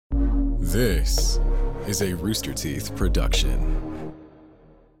This is a Rooster Teeth production.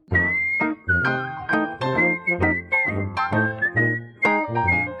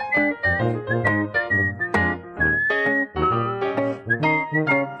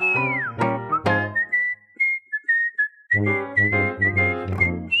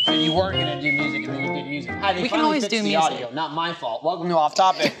 So you weren't going to do music and then you did music. We can always do music. Audio, not my fault. Welcome to Off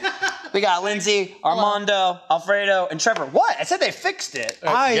Topic. We got Lindsay, Armando, Alfredo, and Trevor. What? I said they fixed it.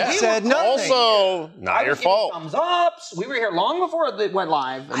 I said nothing. Also, not your fault. Thumbs ups. We were here long before it went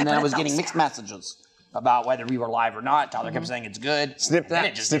live, and then I was getting mixed messages about whether we were live or not. Tyler kept saying it's good. Snip,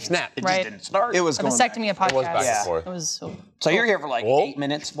 Then snap, snip, snap. It Right. just didn't start. It was A going vasectomy, a podcast. It was back and forth. It was So you're here for like Whoa. 8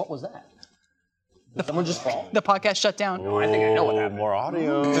 minutes. What was that? Did someone just fall? the podcast shut down. I think I know what happened. More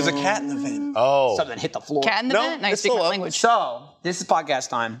audio. There's a cat in the vent. Oh. Something hit the floor. Cat in the No, vent? Nice it's speak still my up. language. So, this is podcast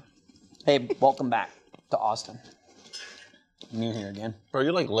time. Hey, welcome back to Austin. New here again. Bro,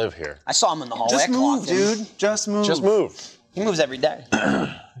 you like live here. I saw him in the hallway. Just I move, clocked him. dude. Just move. Just move. He moves every day.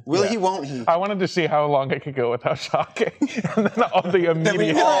 Will he, won't he? I wanted to see how long it could go without shocking, and then all the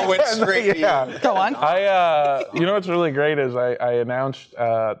immediate. all went straight to you. Yeah. Go on. You know what's really great is I announced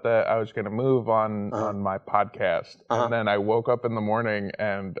that I was going to move on my podcast, and then I woke up in the morning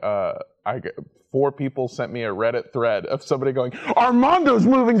and 4 people sent me a Reddit thread of somebody going, "Armando's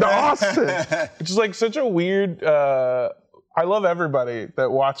moving to Austin," which is like such a weird. I love everybody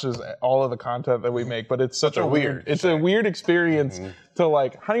that watches all of the content that we make, but it's such a weird. It's a weird experience to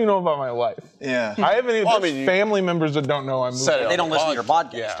like. How do you know about my life? Yeah. I haven't even. Well, I there's mean, family members that don't know I'm moving. Said it They on don't the listen to your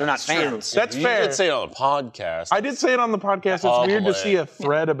podcast. Yeah, They're not it's true. fans. That's You fair. did say it on a podcast. I did say it on the podcast. It's Oh, weird to boy. see a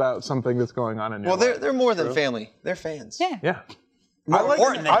thread about something that's going on in your Well, life. they're more than family. They're fans. Yeah. Yeah. More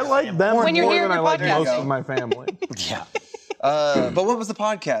important than I your like family. them When you're more here than on I your like podcast. most of my family. Yeah. But what was the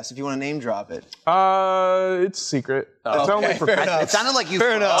podcast, if you want to name drop it? It's secret. It's only for fair fans. enough. It sounded like you.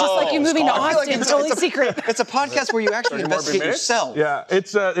 Fair enough. Just like you moving to I feel like Austin, totally secret. It's a podcast where you actually 30 more investigate minutes? yourself. Yeah,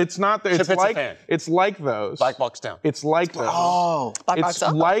 it's not. It's Chip hits a like fan. it's like those. Black box down. It's like those. Oh. Black box It's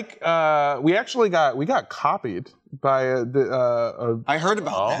up. like we actually got copied by a I heard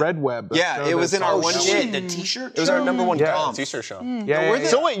about that. Red Web. Yeah, it was in our one Shit, sheet. the T-shirt. It was our number one Yeah. comp. T-shirt show. Yeah,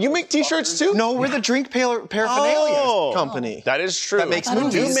 So wait, you make T-shirts too? No, we're the drink paraphernalia company. That is true. That makes You do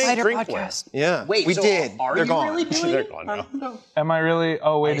movies. make Lighter drinkware. podcast. Yeah. Wait, we so did. Are They're you gone. really doing They're it? gone now. Am I really?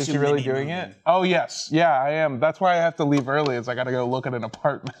 Oh wait, is he assume really maybe doing moving. it? Oh yes, yeah, I am. That's why I have to leave early. Is I got to go look at an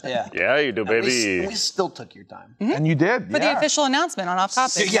apartment. Yeah. Yeah, you do, baby. We still took your time. And you did. For the official announcement on Off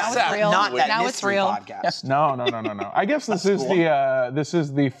Topic. Yeah, now it's real. not that now it's mystery real. podcast. No. I guess this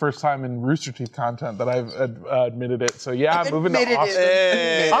is the first time in Rooster Teeth content that I've admitted it. So yeah, I'm moving to Admitted it. Austin.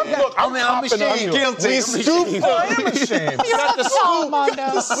 Hey. I'm I'm copping on ashamed. to it. Guilty. We scooped. I am ashamed. You got the scoop,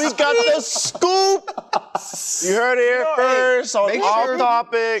 Armando. We got the scoop. You heard it here first on make Off sure-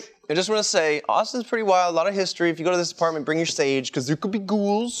 Topic. I just want to say, Austin's pretty wild, a lot of history. If you go to this apartment, bring your sage, because there could be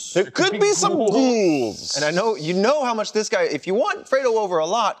ghouls. There could be some ghouls. And I know you know how much this guy, if you want Fredo over a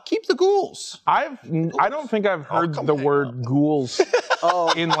lot, keep the ghouls. I don't think I've heard come the hang word ghouls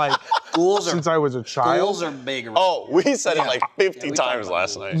in like Ghouls are since I was a child. ghouls are big. Oh, we said it like 50 we times talked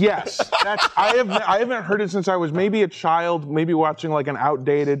last night. Yes, I haven't heard it since I was maybe a child, maybe watching like an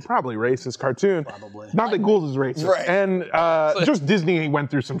outdated, probably racist cartoon. Probably. Not that ghouls is racist. Right. And just Disney went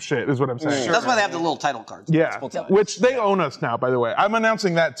through some shit, is what I'm saying. That's why they have the little title cards. Yeah, which they own us now, by the way. I'm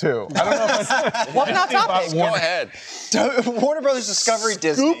announcing that too. I don't know if I Welcome to Off Topic. Go ahead. Warner Brothers Discovery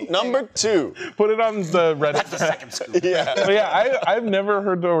Disney. Scoop number 2. put it on the Reddit. That's the second scoop. Yeah. But yeah, I've never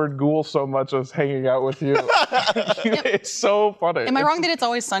heard the word ghoul so much as hanging out with you. It's so funny. Am I wrong that it's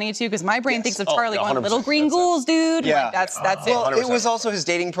always sunny too? Because my brain thinks of Charlie yeah, going, 100%. little green ghouls, dude. Yeah. Like, that's it. Well, it was also his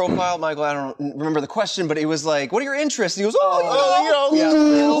dating profile, Michael. I don't remember the question, but it was like, "What are your interests?" And he goes,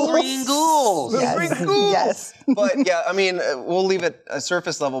 Little green ghouls. Yes. But yeah, I mean, we'll leave it a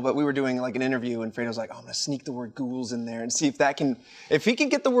surface level. But we were doing like an interview, and Fredo's like, "Oh, I'm gonna sneak the word ghouls in there and see if he can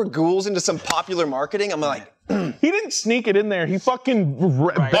get the word ghouls into some popular marketing." I'm like, He didn't sneak it in there. He fucking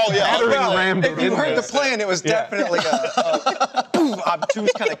rammed it if you in heard there. the plan, it was definitely a boom, obtuse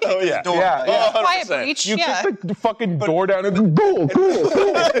kind of kick in the door. yeah. Like, Quiet 100%. breach. You Yeah. kick the fucking door down and go, ghoul.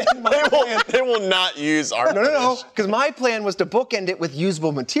 They will not use our No, because my plan was to bookend it with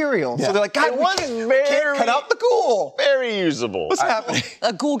usable material. So they're like, God, It we was can't very- cut out the ghoul. Very usable. What's happening?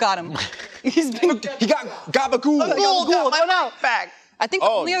 A ghoul got him. He's been He got gabagool. ghoul. No. Back. I think the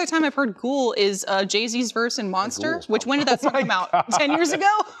only other time I've heard ghoul is Jay-Z's verse in Monster, which when did that song come out? 10 years ago?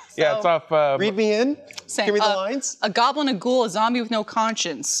 Yeah, it's off. Read me in. Same. Give me the lines. A goblin, a ghoul, a zombie with no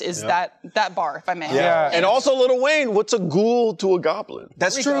conscience is that bar, if I may. Yeah. And also, Lil Wayne, what's a ghoul to a goblin?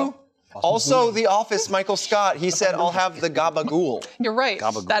 That's true. Also, The Office, Michael Scott, he said, I'll have the gabagool. You're right.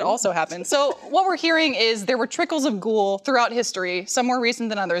 That also happened. So what we're hearing is there were trickles of ghoul throughout history, some more recent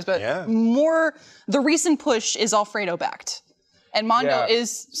than others, but the recent push is Alfredo backed. And Mondo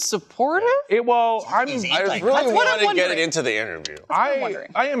is supportive? I really wanted to get it into the interview. I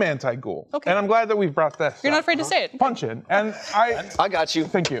am anti-ghoul. Okay. And I'm glad that we've brought this You're up. not afraid to say it. Punch in. And I got you.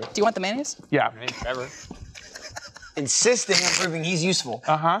 Thank you. Do you want the mayonnaise? Yeah. Trevor. Insisting on proving he's useful.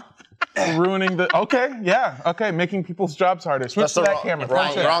 Ruining the. Okay, making people's jobs harder. Switch to that camera.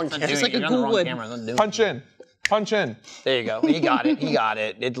 Wrong camera. Just like a You're on the ghoul wrong would. camera. Don't do it. Punch in. Punch in. There you go. He got it. He got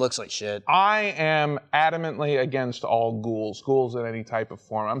it. It looks like shit. I am adamantly against all ghouls. Ghouls in any type of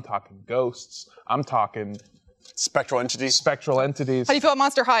form. I'm talking ghosts. I'm talking Spectral entities. spectral entities. How do you feel about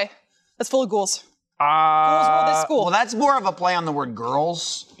Monster High? That's full of ghouls. Ghouls rule this school. Well, that's more of a play on the word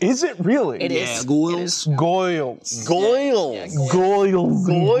girls. Is it really? It is. Yeah, ghouls. Goyles. Goyles. Goyles.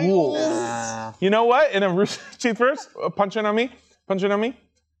 Ghouls. You know what? In a Rooster Teeth verse, punch in on me. Punch in on me.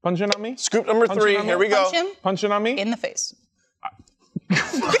 Punch in on me. Scoop number Punch 3. it on Here me. we go. Punch him Punch in on me. in the face.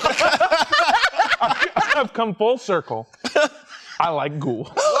 I've come full circle. I like ghouls.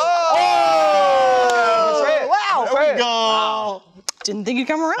 Wow. There we Go. Didn't think you'd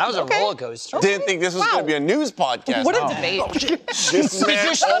come around. That was a Okay. roller coaster. Didn't think this was going to be a news podcast. What a debate. This Did man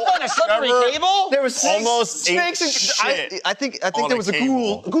you slip on a slippery Trevor cable? There was almost ate snakes. shit I think on there a was a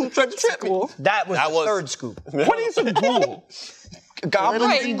cable. ghoul. A ghoul tried to trip me. That was That the was- third scoop. What is a ghoul? Goblins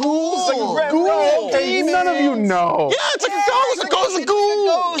Right. and ghouls. Like a Ghoul. Okay, none of you know. Yeah, it's like a ghost. A ghost, a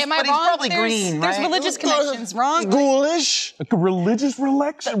ghoul. Am I But he's wrong? probably there's, green, There's right? religious connections. Wrong? Ghoulish. Like a religious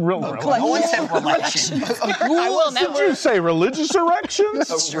election? No one said election. I will Did never. you say religious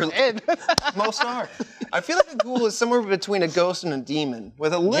erections? Most are. I feel like a ghoul is somewhere between a ghost and a demon,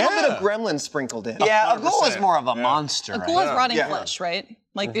 with a little bit of gremlin sprinkled in. Yeah, a ghoul is 100%. more of a monster. A ghoul is rotting flesh, right?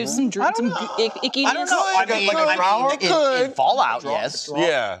 Like there's some icky. I don't know. I mean, in Fallout, yes.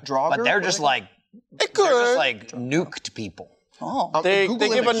 Yeah. But they're just like It they're just could. like nuked people. Oh. They Google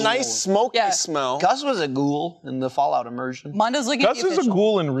give a image. nice smoky Yeah. smell. Gus was a ghoul in the Fallout immersion. Mondo's looking at Gus the is a official.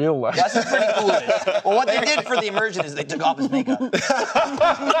 ghoul in real life. Gus is pretty ghoulish. Well, what they did for the immersion is they took off his makeup.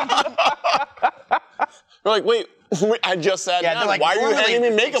 We're like, wait, I just sat Yeah, down. they're like, Why are you normally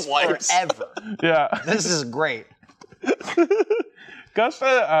handing me this makeup takes wipes? Forever. Yeah. This is great. Gus,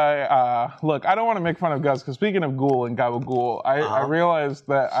 look, I don't want to make fun of Gus, because speaking of ghoul and gabagool, I realized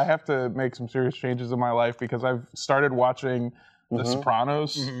that I have to make some serious changes in my life because I've started watching The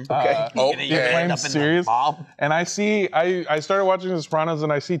Sopranos. Okay. The acclaimed series. And I started watching The Sopranos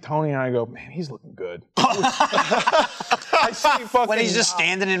and I see Tony and I go, man, he's looking good. I see fucking... When he's just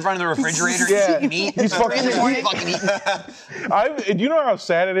standing in front of the refrigerator Yeah. eating meat. He's fucking eating. fucking eating. Do you know how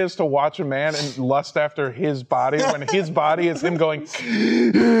sad it is to watch a man and lust after his body when his body is him going...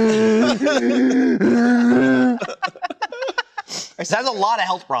 It has a lot of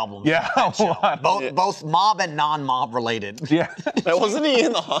health problems. Yeah, a lot. Both mob and non-mob related. Yeah. Wasn't he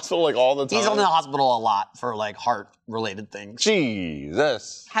in the hospital like all the time? He's in the hospital a lot for like heart-related things.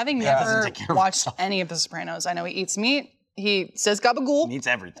 Jesus. Having never Doesn't take care of watched himself. any of The Sopranos, I know he eats meat. He says gabagool. He eats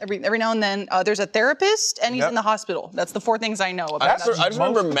everything. Every now and then. There's a therapist, and he's in the hospital. That's the 4 things I know about I that. just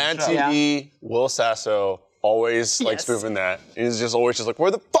remember Mad show. TV, Will Sasso, always like Yes. spoofing that. He's just always just like, where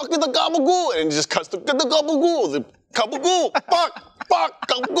the fuck is the gabagool? And he just cuts the gabagool, the gabagool, fuck,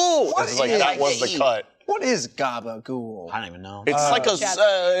 gabagool. It's like that was the cut. What is gabagool? I don't even know. It's like a,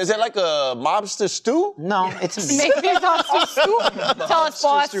 is it like a mobster stew? No, it's a Make me lobster soup. Tell us,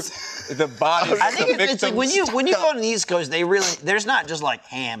 boss. The body. I think it's like when you go on the East Coast, they really there's not just like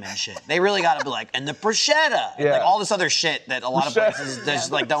ham and shit. They really got to be like and the bruschetta and like Yeah. all this other shit that a lot of Bruschetta. places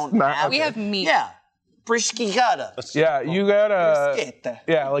just like don't Nah, have. We have meat. Yeah, bruschetta. Yeah, you gotta. Bruschetta.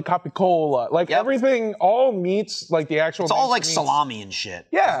 Yeah, like capicola. Like Yep. everything, all meats, like the actual. It's all like meats. salami and shit.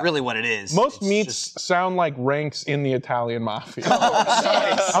 Yeah. That's really what it is. Most It's meats just- sound like ranks in the Italian mafia.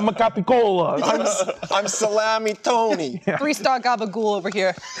 I'm a capicola. I'm Salami Tony. 3-star gabagool over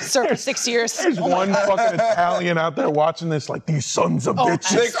here. Served for 6 years. There's one fucking Italian out there watching this, like these sons of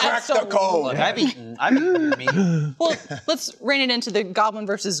bitches. They cracked the code. Look, I've eaten meat. Well, let's rein it into the goblin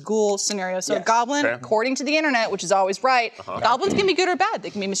versus ghoul scenario. So, goblin, according to the internet, which is always right, goblins can be good or bad. They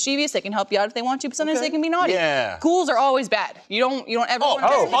can be mischievous. They can help you out if they want to, but sometimes they can be naughty. Yeah. Ghouls are always bad. You don't ever want to.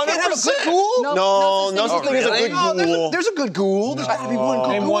 100%. No No such thing as a good Oh, ghoul. there's a good ghoul. There's got to be one good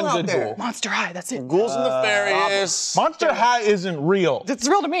Name ghoul one out good there. ghoul. Monster High. That's it. Ghouls and nefarious. Monster High isn't real. It's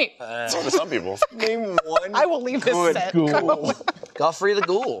real to me. So to some people. Name one. I will leave this good set. Ghoul. Godfrey the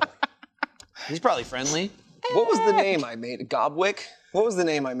Ghoul. He's probably friendly. What was the name I made? Gobwick? What was the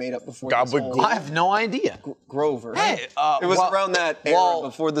name I made up before? Gabagool. I have no idea. Grover. Hey, it was around that era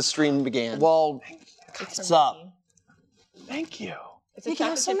before the stream began. Well, what's up? Thank you. It's a Nikki,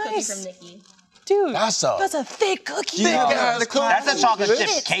 chocolate so chip nice. cookie from Nikki. Dude, That's a thick cookie. That's a chocolate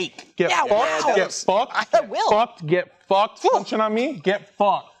chip cake. Get Yeah, fucked. wow. Get fucked. I will. Fucked. Get fucked. Punching on me. Get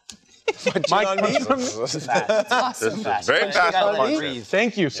fucked. Mike, on me? Awesome. Very fast punch.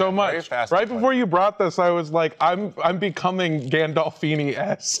 Thank you so very much. fast Right punch. before you brought this, I was like, I'm becoming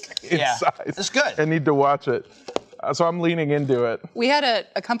Gandolfini-esque in Yeah, size. it's good. I need to watch it. So I'm leaning into it. We had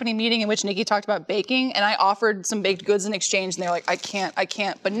a company meeting in which Nikki talked about baking, and I offered some baked goods in exchange, and they're like, I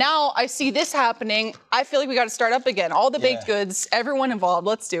can't. But now I see this happening. I feel like we got to start up again. All the baked goods, everyone involved.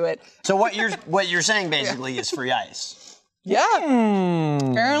 Let's do it. So what you're saying basically is free ice. Yeah.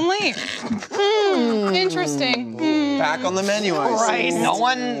 Apparently. Interesting. Back on the menu, I see. No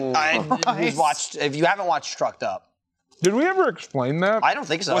one who's watched. If you haven't watched Trucked Up, Did we ever explain that? I don't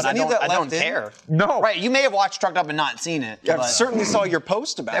think so. Was and any of that I don't left in? care. No. Right, you may have watched Trucked Up and not seen it. I but certainly saw your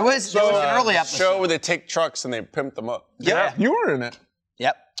post about There was an early episode. Show where they take trucks and they pimp them up. Yeah. You were in it.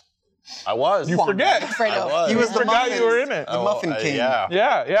 Yep. I was. You forget. Fredo. He was the forgot muffin. you were in it. The Muffin King. Yeah.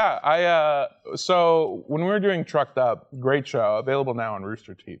 Yeah. So when we were doing Trucked Up, great show, available now on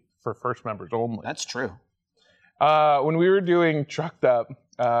Rooster Teeth for first members only. That's true. When we were doing Trucked Up,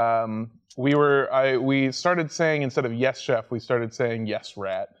 we started saying, instead of yes chef, we started saying yes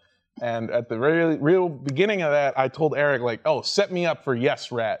rat. And at the real beginning of that, I told Eric, like, oh, set me up for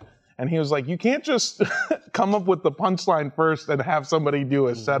yes rat. And he was like, you can't just come up with the punchline first and have somebody do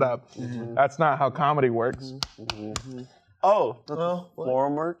a setup. That's not how comedy works. Oh, the floral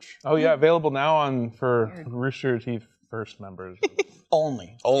merch? Oh yeah, available now for Rooster Teeth first members.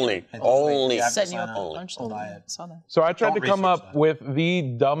 Only. Only. Setting you up Only. for punchline. Saw that. So I tried Don't to come research up that. with the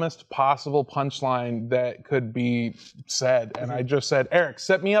dumbest possible punchline that could be said, and I just said, Eric,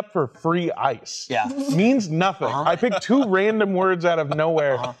 set me up for free ice. Yeah. Means nothing. I picked two random words out of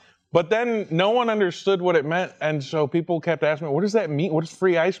nowhere. But then no one understood what it meant, and so people kept asking me, what does that mean? What does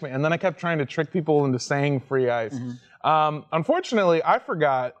free ice mean? And then I kept trying to trick people into saying free ice. Unfortunately, I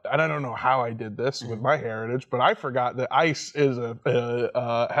forgot, and I don't know how I did this with my heritage, but I forgot that ice is a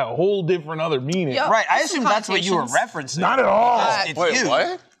whole different other meaning. Yeah. Right, I There's some assume that's what you were connotations. referencing. Not at all. It's Wait, you.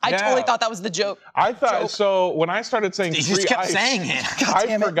 what? I Yeah. totally thought that was the joke. I thought, so when I started saying You free just kept ice, saying it.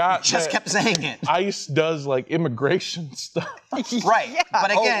 I forgot Just that kept saying it. ICE does like immigration stuff. Right. But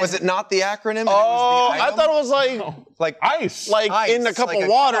again, Oh, was it not the acronym? Oh, And it was the I item? thought it was like ICE. in a Ice, cup like of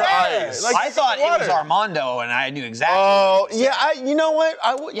a- water Yeah, ice. like- I thought it was water. Armando, and I knew exactly. Oh, yeah, you know what?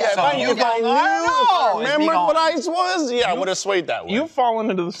 I would, yeah, So if I you knew, if I guys- knew, I if I know. It's remembered beyond- what ice was, yeah, I would have swayed that way. You've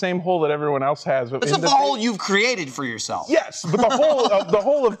fallen into the same hole that everyone else has. It's the hole you've created for yourself. Yes, but the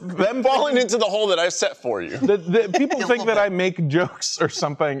whole of them falling into the hole that I set for you. the people think that I make jokes or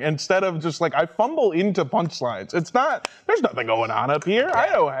something instead of just like I fumble into punchlines. It's not. There's nothing going on up here. I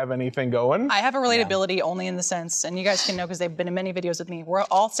don't have anything going. I have a relatability only in the sense, and you guys can know because they've been in many videos with me, where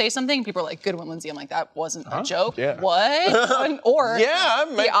I'll say something, people are like, good one, Lindsay. I'm like, that wasn't a joke. Yeah. What? Or Yeah, I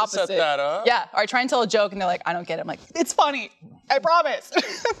meant the to set opposite. that up. Yeah, or I try and tell a joke, and they're like, I don't get it. I'm like, it's funny. I promise.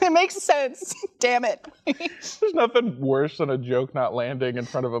 It makes sense. Damn it. There's nothing worse than a joke not landing in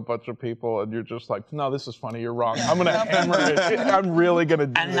front of a bunch of people, and you're just like, no, this is funny. You're wrong. I'm gonna hammer it. I'm really gonna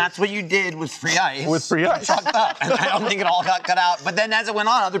do And this that's what you did with free ice. with free ice. Trucked Up. And I don't think it all got cut out. But then as it went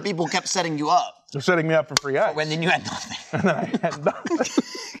on, other people kept setting you up. They're setting me up for free ice. When then you had nothing. I had nothing.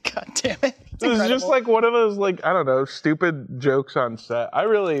 God damn it. It's It was just incredible. like one of those, like, I don't know, stupid jokes on set.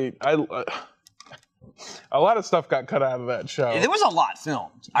 A lot of stuff got cut out of that show. There was a lot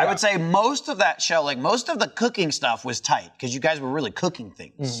filmed. I would say most of that show, like most of the cooking stuff was tight because you guys were really cooking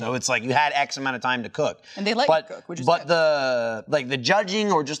things. So it's like you had X amount of time to cook. And they let you cook, which is But good. the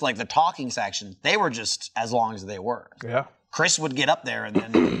judging or just like the talking section, they were just as long as they were. Yeah. Chris would get up there and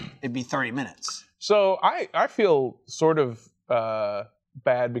then it'd be 30 minutes. So I feel sort of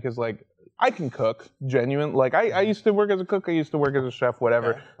bad because, like, I can cook, genuine. Like, I used to work as a cook, I used to work as a chef,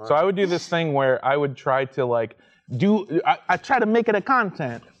 whatever. So I would do this thing where I would try to, like, I try to make it a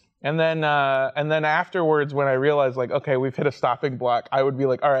content. And then afterwards, when I realized, like, okay, we've hit a stopping block, I would be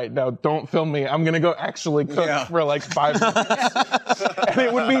like, all right, now don't film me. I'm gonna go actually cook for like 5 minutes. And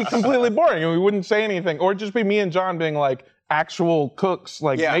it would be completely boring, and we wouldn't say anything, or it'd just be me and John being like actual cooks,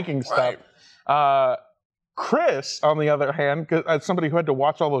 like making stuff. Chris, on the other hand, as somebody who had to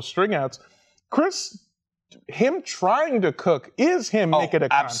watch all those string outs, Chris, him trying to cook is him making a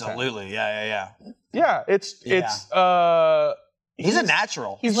content. Absolutely. Yeah. Yeah, it's He's a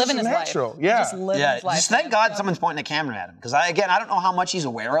natural. He's living his natural. life. Yeah. Just living his life. Just thank man. God Yeah. someone's pointing a camera at him. Because I don't know how much he's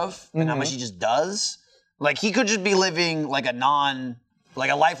aware of and how much he just does. Like he could just be living like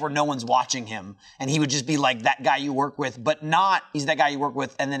a life where no one's watching him, and he would just be like that guy you work with, but not he's that guy you work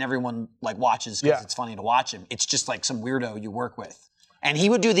with, and then everyone like watches because it's funny to watch him. It's just like some weirdo you work with. And he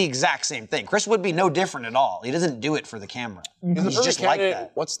would do the exact same thing. Chris would be no different at all. He doesn't do it for the camera. He's just like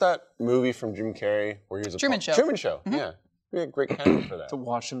that. What's that movie from Jim Carrey where he was a Truman Show. Truman Show, yeah. Be a great candidate for that. To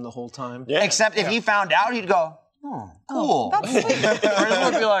watch him the whole time. Yeah. Except if he found out, he'd go, oh, cool. That's sweet. Chris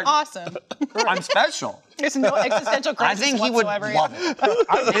would be like, Awesome. I'm special. There's no existential I crisis think he would whatsoever. love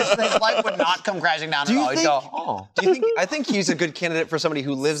it. His life would not come crashing down at all. He'd go, oh. I think he's a good candidate for somebody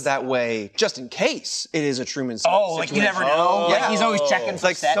who lives that way, just in case it is a Truman situation. Oh, like you never know. Yeah. Like he's always checking for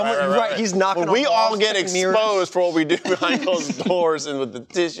Like set. someone, right? He's knocking. Well, we on all walls, get checking mirrors. exposed for what we do behind closed doors and with the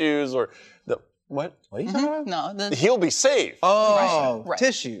tissues or the what? What are you talking about? No, He'll be safe. Oh, Right.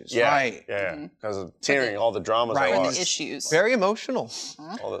 tissues. Yeah, Right. Yeah, because of tearing all the dramas Right. I the watched. issues. Very emotional.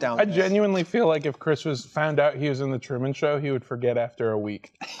 Down I there. genuinely feel like if Chris found out he was in the Truman Show, he would forget after a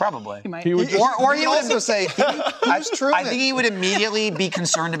week. Probably. He would just, Or He he would would also say, "That's true." I think he would immediately be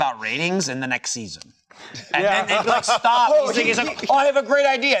concerned about ratings in the next season. And then they'd be like, stop. He's like, oh, I have a great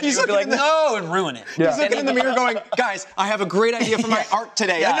idea. And he would be like, no, and ruin it. Yeah. He's looking in the mirror going, guys, I have a great idea for my art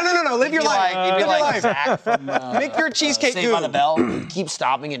today. Yeah. No, live your life. He'd be Live your like life. Zach from Make your cheesecake Saved by the goo. Bell. Keep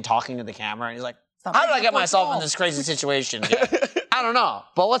stopping and talking to the camera. And he's like, how did I get myself in this crazy situation? I don't know,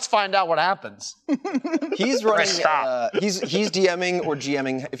 but let's find out what happens. He's running. Stop. He's DMing or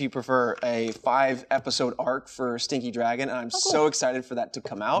GMing, if you prefer, a 5-episode arc for Stinky Dragon, and I'm so excited for that to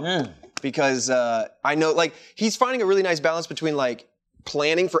come out because I know, like, he's finding a really nice balance between like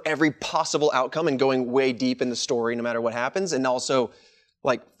planning for every possible outcome and going way deep in the story, no matter what happens, and also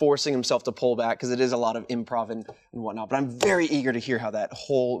like forcing himself to pull back because it is a lot of improv and whatnot. But I'm very eager to hear how that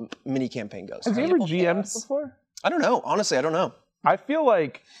whole mini campaign goes. has he ever GM'd before? I don't know. Honestly, I don't know. I feel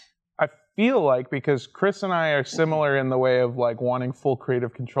like because Chris and I are similar in the way of like wanting full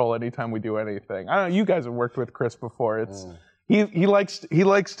creative control anytime we do anything. I don't know. You guys have worked with Chris before. It's he likes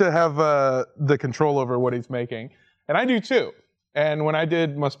to have the control over what he's making, and I do too. And when I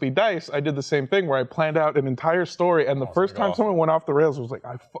did Must Be Dice, I did the same thing where I planned out an entire story, and the first time someone went off the rails, I was like,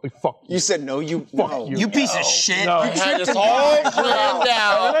 fuck you. You said no. You Fuck you. You piece of shit. No. I had this all planned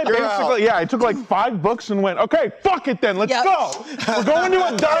out. And I took like 5 books and went, okay, fuck it then, let's Yep. go. We're going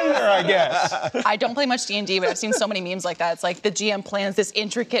to a diner, I guess. I don't play much D&D, but I've seen so many memes like that. It's like the GM plans this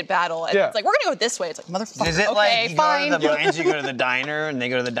intricate battle, and Yeah. it's like, we're gonna go this way. It's like, motherfucker, Is it okay, like you fine. go to the branch, you go to the diner, and they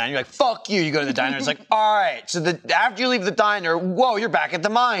go to the diner, you're like, fuck you, you go to the diner, it's like, all right, so after you leave the diner, whoa, you're back at the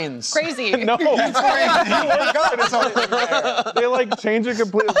mines. Crazy. No, it's already there. they like change it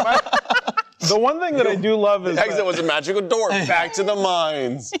completely. The one thing that I do love is Exit was a magical door back to the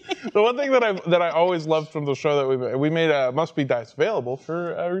mines. the one thing that I always loved from the show that we made Must Be Dice available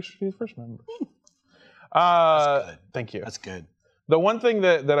for Rooster Teeth first member. That's good. Thank you. That's good. The one thing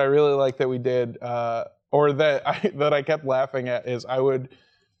that I really like that we did, or that I kept laughing at, is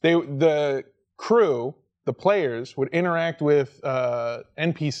the crew, the players, would interact with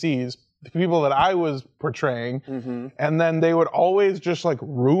NPCs, the people that I was portraying, and then they would always just like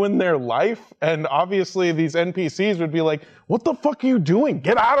ruin their life. And obviously these NPCs would be like, what the fuck are you doing?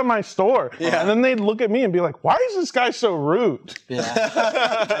 Get out of my store. Yeah. And then they'd look at me and be like, why is this guy so rude? Yeah.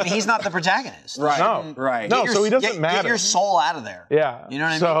 I mean, he's not the protagonist. Right. No. Right. No, Get so he doesn't Get matter. your soul out of there. Yeah. You know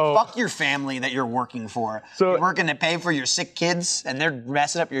what I So- mean? Fuck your family that you're working for. So- you're working to pay for your sick kids, and they're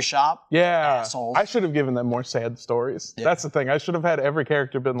messing up your shop. Yeah, Assholes. I should have given them more sad stories. That's the thing. I should have had every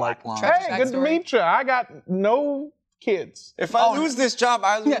character been like, Black "Hey, Lung. good to Backstory. meet you. I got no kids." If I lose this job,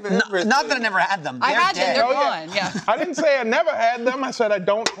 I lose everything. Not that I never had them. I They're had them. dead. They're Oh, yeah. gone. Yeah. I didn't say I never had them. I said I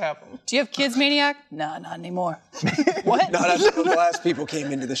don't have them. Do you have kids, Maniac? No, not anymore. What? Not after the last people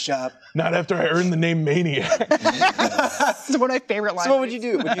came into the shop. Not after I earned the name Maniac. It's one of my favorite lines. So what would you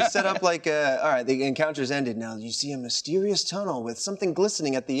do? Would you set up like, all right, the encounter's ended. Now you see a mysterious tunnel with something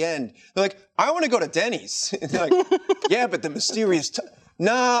glistening at the end. They're like, I want to go to Denny's. And they're like, yeah, but the mysterious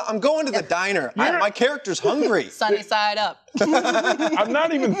Nah, I'm going to the diner. My character's hungry. Sunny side up. I'm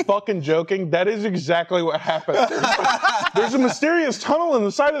not even fucking joking. That is exactly what happened. There's a mysterious tunnel in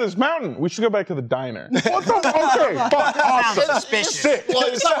the side of this mountain. We should go back to the diner. What the? Okay, fuck, awesome. Suspicious. Sick. Well,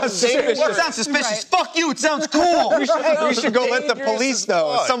 it sounds suspicious. Well, it sounds suspicious. Right. Fuck you. It sounds cool. We should go let the dangerous police as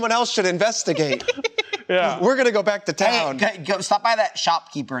know. fuck. Someone else should investigate. Yeah. We're gonna go back to town. Hey, go stop by that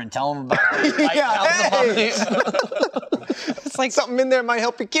shopkeeper and tell him about it. Like, Yeah, tell him about it. It's like something in there might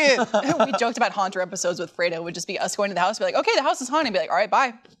help your kid. we joked about Haunter episodes with Fredo. It would just be us going to the house, be like, okay, the house is haunted. Be like, all right,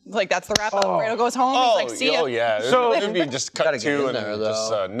 bye. Like that's the wrap up. Fredo goes home. He's like, see ya. Oh yeah. So- It'd be just cut to and there,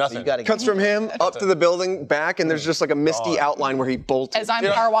 just nothing. You gotta Cuts from him up to the building, back, and there's just like a misty outline where he bolted. As I'm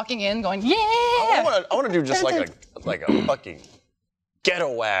power walking in, going, yeah. I want to do just like a fucking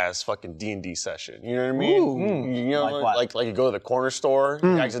ghetto ass fucking D&D session. You know what I mean? You know, Like what? like you go to the corner store, you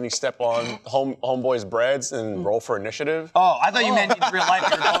accidentally step on homeboy's breads and roll for initiative. Oh, I thought you meant in real life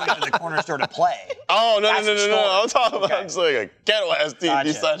you're going to the corner store to play. Oh no. That's the story. I'm talking about just like a ghetto ass D&D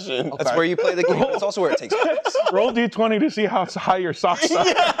Gotcha. session. That's where you play the game. That's also where it takes place. Roll d20 to see how high your socks are.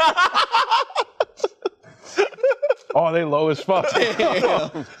 Oh, they low as fuck. That's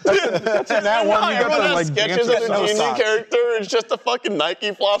in that one. You Everyone got the has like sketches dancer of the D&D socks. character. It's just the fucking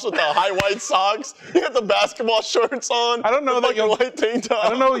Nike flops with the high white socks. You got the basketball shorts on. I don't know the that you'll- fucking white tank top. I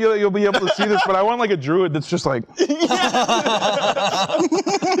don't know you'll be able to see this, but I want like a druid that's just like. You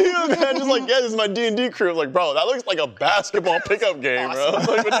know, man, just like, yeah, this is my D&D crew. I'm like, bro, that looks like a basketball pickup game, bro. Like,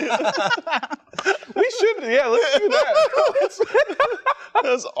 what do you- We should, yeah, let's do that.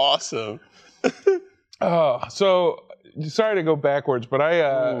 That's awesome. So sorry to go backwards, but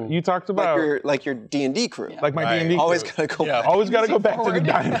you talked about Like your D&D crew. like my Right. D&D. Always crew. gotta go. Yeah. Always got to go back to the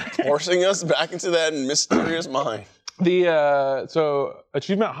diner. Forcing us back into that mysterious mind. The so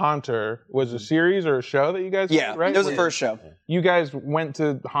Achievement Haunter was a series or a show that you guys Yeah, did, right? it was the first show. You guys went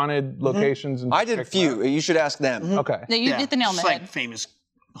to haunted locations and I did a checked them few. You should ask them. out? Okay. No, you hit the nail on the Just head. like famous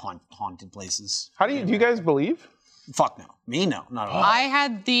haunted places. How do you guys believe? Fuck no. Me, no. Not at all. I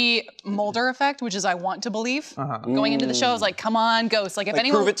had the Mulder effect, which is I want to believe. Going into the show, I was like, come on, ghost. Like if Like,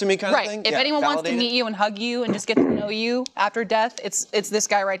 anyone prove it to me kind of right, thing? If Yeah, anyone wants to validate meet it. you and hug you and just get to know you after death, it's this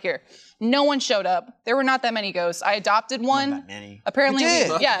guy right here. No one showed up. There were not that many ghosts. I adopted one. that many. Apparently, You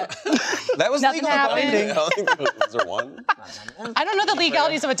did? yeah. That was Nothing legal happened. binding. I don't think was there one? I don't know the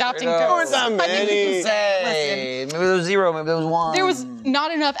legalities of adopting There ghosts. weren't that I think many. listen, Hey, maybe there was 0, maybe there was 1. there was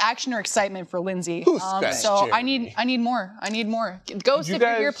not enough action or excitement for Lindsay. that So I Jeremy? need more. I need more. Ghost, You if you're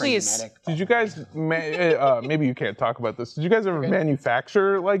guys- here, please. Did you guys? Maybe you can't talk about this. Did you guys ever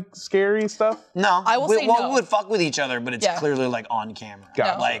manufacture like scary stuff? No. I will say well, no. we would fuck with each other, but it's Yeah. clearly like on camera.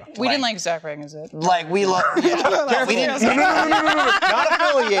 Gotcha. Like We didn't like Zach Ragans it. Like we love. Yeah. We didn't. Not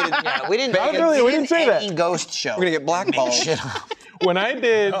affiliated. Yeah, we didn't. Not affiliated, we didn't say that. Any ghost show. We're gonna get blackballed. Shit up. When I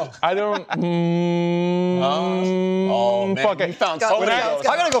did, I don't. Oh, man. Fuck it. You found so many ghosts.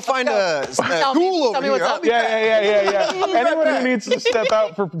 I gotta go find a Tell me- pool over tell me here. what's I'll up. be back. Yeah. Anyone who needs to step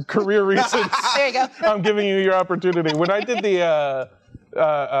out for career reasons, There you go. I'm giving you your opportunity. When I did the,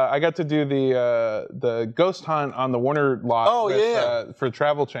 I got to do the ghost hunt on the Warner lot Oh, yeah. for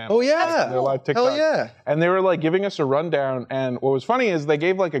Travel Channel. Oh yeah. Their live TikTok. Hell yeah. And they were like giving us a rundown. And what was funny is they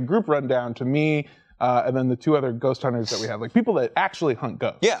gave like a group rundown to me and then the 2 other ghost hunters that we had, like people that actually hunt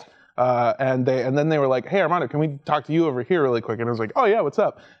ghosts. Yeah. And then they were like, hey, Armando, can we talk to you over here really quick? And I was like, oh, yeah, what's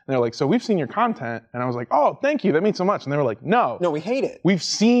up? And they're like, so we've seen your content. And I was like, oh, thank you. That means so much. And they were like, no. No, we hate it. We've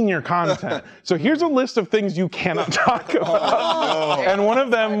seen your content. So here's a list of things you cannot talk about. And one of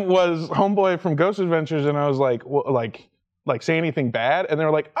them was Homeboy from Ghost Adventures. And I was like, well, like say anything bad? And they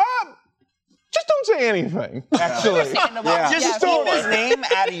were like, just don't say anything, actually. Understandable. Yeah. Just keep his name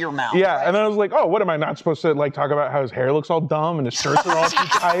out of your mouth. Yeah, and then I was like, oh, what am I not supposed to like talk about how his hair looks all dumb and his shirts are all too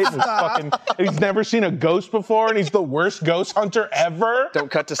tight and his fucking he's never seen a ghost before and he's the worst ghost hunter ever.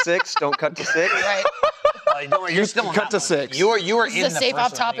 Don't cut to 6. Don't cut to 6. Right. Like, don't worry, you're still on cut that to one. 6. You were in This is the a safe first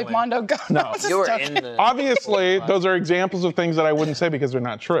off one topic, anyway. Mondo. Go. No. You were in the. Obviously, those are examples of things that I wouldn't say because they're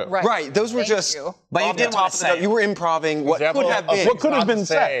not true. Right. Right. Those were Thank just. you. But you off the didn't top want to of the dome. say. You were improving what Example could have of been. What could have not to been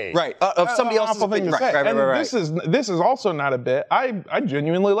say. said. Right. Of somebody else's Awful thing to say. Right. And this is also not a bit. I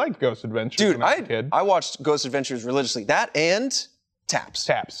genuinely liked Ghost Adventures Dude, when I was a kid. I watched Ghost Adventures religiously. That and Taps.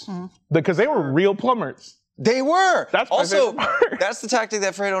 Taps. Because they were real plumbers. They were. That's my also, favorite part. that's the tactic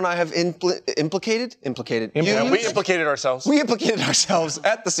that Fredo and I have implicated. Yeah, we implicated ourselves. We implicated ourselves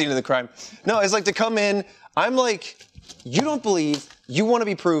at the scene of the crime. No, it's like to come in, I'm like, you don't believe, you want to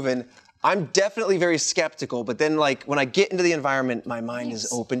be proven. I'm definitely very skeptical, but then like when I get into the environment, my mind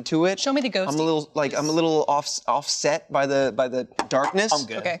is open to it. Show me the ghost. I'm a little offset by the darkness. I'm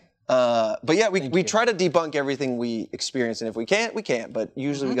good. Okay. But yeah, we try to debunk everything we experience, and if we can't, we can't. But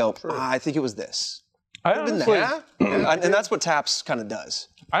usually we go, I think it was this. I Could've honestly, been that. And that's what Taps kind of does.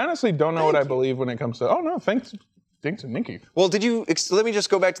 I honestly don't know what I believe when it comes to. Oh no, thanks to Nikki. Well, let me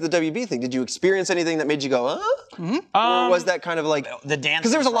just go back to the WB thing. Did you experience anything that made you go, or was that kind of like, The dance. because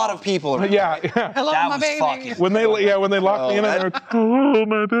there was a lot of people around. Yeah. Hello, That my was baby. fucking. When they locked me in, and they were, hello,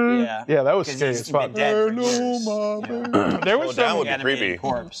 my baby. Yeah. That was 'Cause scary he's as fuck. been dead for years. Hello, my baby. There was That some. would be Animated creepy.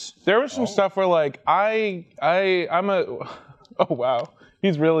 corpse. There was some stuff where like I'm a. oh wow,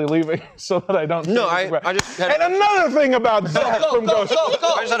 he's really leaving, so that I don't. No, I just had And another thing about Zach from Ghost.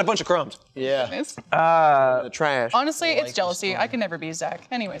 I just had a bunch of crumbs. Yeah. The trash. Honestly, it's jealousy. I can never be Zach.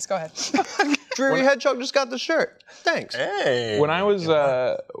 Anyways, go ahead. Dreary Hedgehog just got the shirt. Thanks. Hey. When I was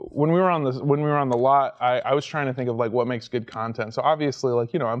when we were on the lot, I was trying to think of like what makes good content. So obviously,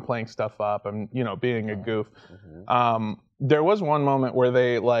 like, you know, I'm playing stuff up. I'm, you know, being a goof. There was one moment where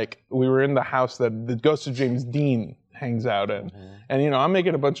we were in the house that the ghost of James Dean hangs out in, and, you know, I'm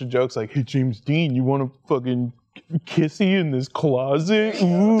making a bunch of jokes like, hey, James Dean, you want to fucking kissy in this closet?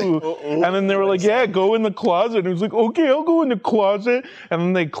 Ooh. And then they were like, yeah, go in the closet. And he was like, okay, I'll go in the closet. And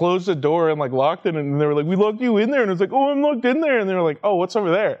then they closed the door and like locked it. And they were like, we locked you in there. And it was like, oh, I'm locked in there. And they were like, oh, what's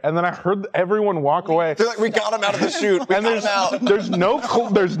over there? And then I heard everyone walk away. They're like, we got him out of the chute. And there's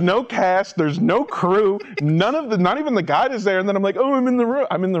no cast, there's no crew, not even the guide is there. And then I'm like, oh, I'm in the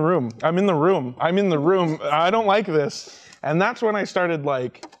room. I don't like this. And that's when I started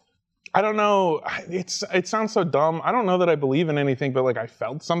like, I don't know, it sounds so dumb. I don't know that I believe in anything, but like I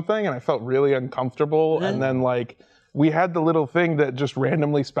felt something and I felt really uncomfortable. And then like we had the little thing that just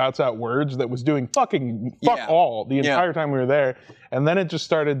randomly spouts out words that was doing fuck all the entire time we were there. And then it just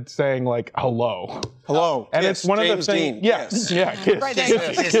started saying like hello. Hello. And Kiss, it's one James of the things. Dean. Yes. Yeah, kiss. Right there.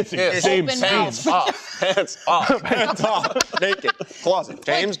 Kissy. James Open mouth. Hands off. Naked. Closet.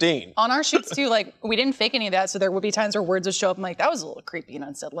 James Dean. On our shoots too, like we didn't fake any of that, so there would be times where words would show up and like that was a little creepy and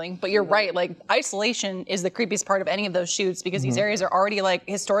unsettling. But you're right, like isolation is the creepiest part of any of those shoots because these areas are already like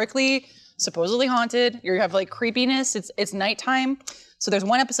historically supposedly haunted. You have like creepiness. It's nighttime. So there's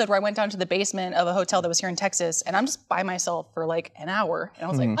one episode where I went down to the basement of a hotel that was here in Texas, and I'm just by myself for like an hour, and I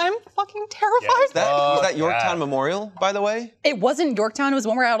was like, I'm fucking terrified. Was that Yorktown Memorial, by the way? It wasn't Yorktown. It was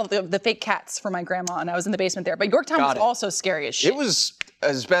when we were out of the fake cats for my grandma, and I was in the basement there. But Yorktown was also scary as shit. It was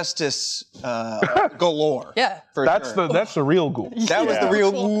asbestos galore. Yeah. That's the real ghoul. That was the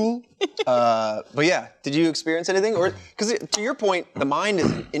real ghoul. But yeah, did you experience anything? Or because to your point, the mind is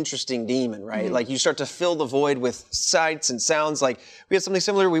an interesting demon, right? Like you start to fill the void with sights and sounds. Like we had something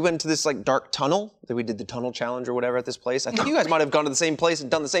similar. We went into this like dark tunnel that we did the tunnel challenge or whatever at this place. I think you guys might have gone to the same place and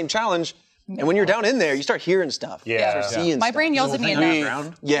done the same challenge. And when you're down in there, you start hearing stuff. You start seeing My stuff. brain yells at me in the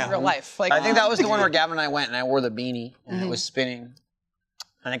background. Yeah. In real life. Like, I think that was the one where Gavin and I went and I wore the beanie and it was spinning.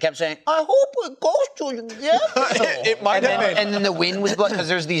 And I kept saying, I hope it goes to you. Yeah. It might have been. And then the wind was blowing because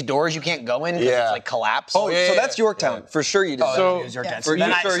there's these doors you can't go in because it's like collapsed. Oh, so that's Yorktown. For sure you did. So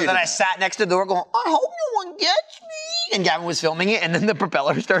then I sat next to the door going, I hope no one gets me. And Gavin was filming it, and then the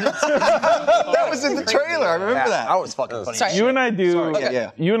propeller started. That was in the trailer. I remember that. That was fucking funny. Sorry. You and I do.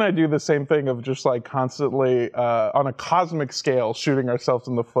 Yeah. You and I do the same thing of just like constantly on a cosmic scale shooting ourselves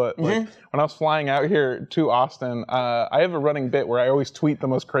in the foot. Like when I was flying out here to Austin, I have a running bit where I always tweet the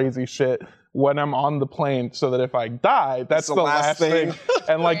most crazy shit when I'm on the plane, so that if I die, that's the last thing.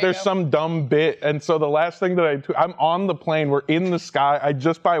 And like there's some dumb bit, and so the last thing that I'm on the plane, we're in the sky, I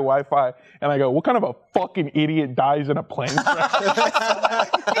just buy Wi-Fi, and I go, what kind of a fucking idiot dies in a plane crash?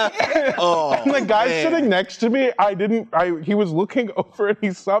 And the guy sitting next to me, he was looking over and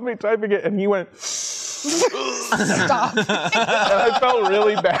he saw me typing it, and he went, stop. And I felt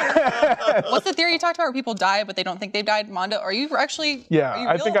really bad. What's the theory you talked about where people die but they don't think they've died? Mondo, are you actually? Yeah,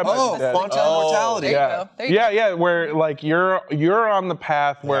 I think I might be dead. Mortality. There you go. There you go. Yeah, where like you're on the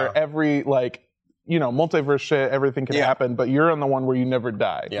path where every like, you know, multiverse shit, everything can happen, but you're on the one where you never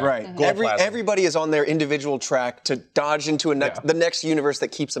die. Yeah. Right. Everybody is on their individual track to dodge into the next universe that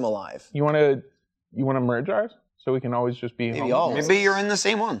keeps them alive. You wanna merge ours? So we can always just be home. Maybe you're in the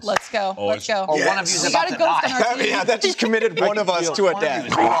same ones. Let's go. Let's go. Or one of you's about to ghost on die. our team. Yeah, that just committed one of us to a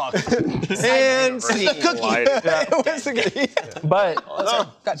death. And see the cookie.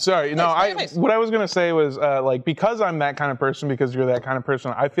 But sorry, no. What I was gonna say was like because I'm that kind of person, because you're that kind of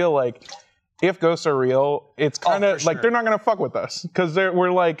person. I feel like if ghosts are real, it's kind of like they're not gonna fuck with us because we're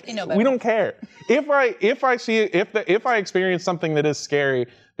like we don't care. If I experience something that is scary,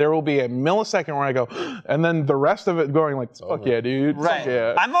 there will be a millisecond where I go, and then the rest of it going like, fuck yeah, dude. Right. Fuck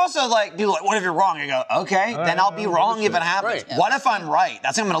yeah. I'm also like, dude, like, what if you're wrong? I go, okay, then I'll be wrong if it happens. Right. What if I'm right?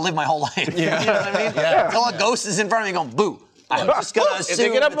 That's how I'm gonna live my whole life. You know what I mean? Until a ghost is in front of me going, boo. I'm just gonna assume If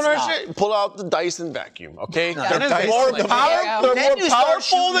they get up it's on our not. shit, pull out the Dyson vacuum, okay? They're They're more Then you start powerful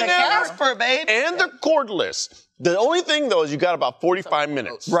shooting than the ever, Casper, babe. and they're cordless. The only thing though is you got about 45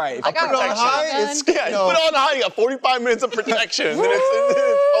 minutes. Right. If I got put it on one high, shotgun. it's Yeah, you put it on high, you got 45 minutes of protection, and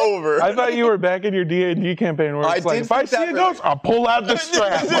it's over. I thought you were back in your D&D campaign where it's like, if I see a ghost, I'll pull out the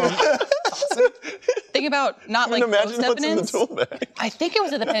strap. Think about not like Imagine ghost what's in the evidence. tool bag. I think it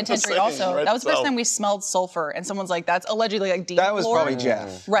was at the penitentiary also. That was the first time we smelled sulfur, and someone's like, "That's allegedly like demon That was lore." probably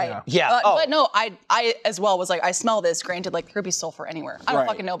Jeff. Right. Yeah. But no, I as well was like, I smell this. Granted, like there could be sulfur anywhere. I don't Right.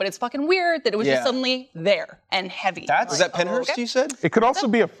 fucking know, but it's fucking weird that it was just Yeah. suddenly there and heavy. Was that Penhurst, you said? It could also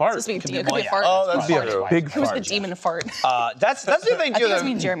be a fart. It could be a yeah. fart. Oh, that's Be a true. big It was the fart. demon fart. That's the thing I too. think it's though.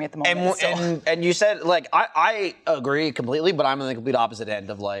 me and Jeremy at the moment. And you said like I agree completely, but I'm on the complete opposite end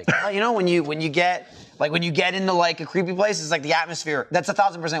of like when you get into like a creepy place, it's like the atmosphere. That's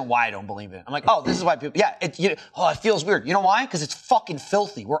 1,000% why I don't believe it. I'm like, oh, this is why people. Yeah, it feels weird. You know why? Because it's fucking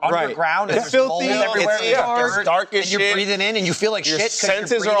filthy. We're underground. And It's there's filthy, mold everywhere. it's dark. Dirt, Dark as and you're shit. breathing in, and you feel like Your shit because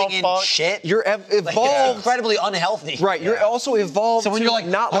senses you're are all breathing in fucked. shit. You're Like, it's evolved. incredibly unhealthy. Right, you're also evolved So when to you're like,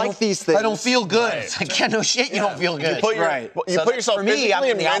 not I like don't- these things. I don't feel good. It's like, yeah, no shit, you don't feel good. You put So yourself for me, I'm physically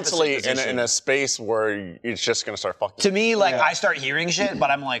in and the opposite mentally position. in a space where it's just gonna start fucking. To me, like I start hearing shit,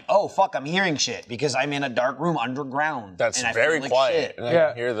 but I'm like, oh fuck, I'm hearing shit because I'm in a dark room underground. That's and I very feel like quiet, shit. and I Yeah.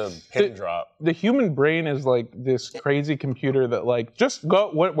 can hear the pin drop. The human brain is like this crazy computer that like just go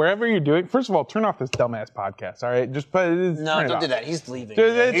wherever you're doing. First of all, turn off this dumbass podcast. All right, just put No, turn it don't off. do that. He's leaving.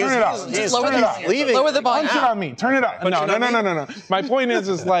 Turn it off. he's lower Turn it the off. leaving. Lower the volume. Punch it on me. Turn it off. No. My point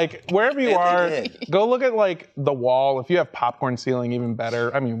is like wherever you are, go look at like the wall. If you have popcorn ceiling, even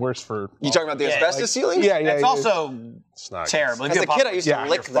better. I mean, worse for. You talking about the asbestos ceilings? Yeah. That's also It's not terrible. As a kid, I used to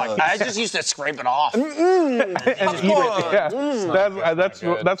lick those. I just used to scrape it off. And eat it.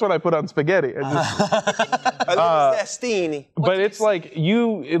 Yeah. That's what I put on spaghetti. I just- I love zestini. But it's like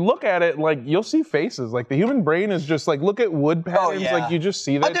you look at it like you'll see faces. Like the human brain is just like look at wood patterns. yeah. Like you just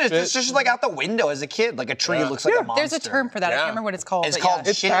see that Dude, shit. it's just like out the window as a kid. Like a tree looks like a monster. There's a term for that. I Yeah. can't remember what it's called. It's but called yeah.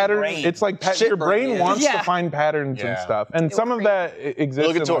 It's shit pattern. brain. It's like Shit your brain brain, wants yeah. to find patterns and Yeah. stuff. And some of that exists.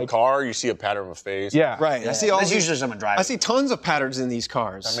 Look into in a like, car, you see a pattern of a face. Yeah. Right, I see all That's these. usually someone driving. I see tons of patterns in these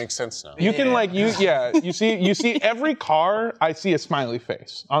cars. That makes sense now. You can like you see every car. I see a smiley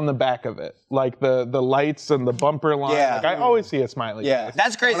face on the back of it, like the lights and the bumper line. Yeah. Like I always see a smiley. Yeah. face.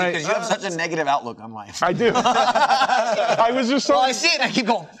 That's crazy When I- because you have such a negative outlook on life. I do. I was just so. Well, I see it and I keep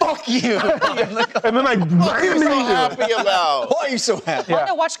going, fuck you. And then I What are you so happy about? Why are you so happy? I'm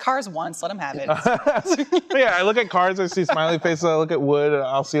gonna watch Cars once. Let him have it. Yeah, I look at cars, I see smiley faces. I look at wood,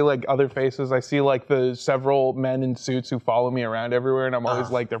 I'll see like other faces. I see like the several men in suits who follow me around everywhere, and I'm always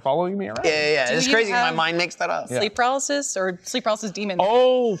like, they're following me around. Yeah. Do It's you crazy. My have mind makes that up. Sleep paralysis or sleep paralysis demon?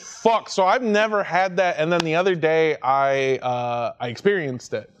 Oh fuck! So I've never had that, and then the other day I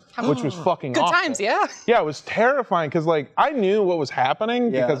experienced it, which was fucking Good awful. times, yeah. Yeah, it was terrifying because like I knew what was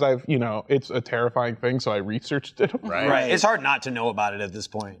happening Yeah. because it's a terrifying thing, so I researched it. Right. It's hard not to know about it at this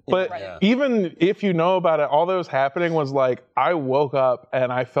point. But even if you know about it, all that was happening was like I woke up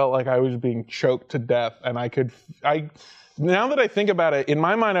and I felt like I was being choked to death, and now that I think about it, in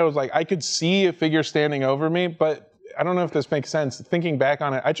my mind I was like I could see a figure standing over me, but I don't know if this makes sense. Thinking back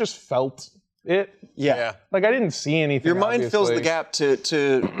on it, I just felt it. Yeah. Like I didn't see anything. Your mind fills the obviously. gap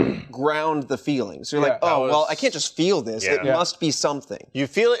to ground the feelings. You're like, Yeah. oh, well, I can't just feel this. Yeah. It must be something. You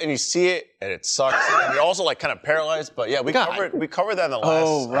feel it and you see it, and it sucks. And you're also like kind of paralyzed. But yeah, we covered that in the last.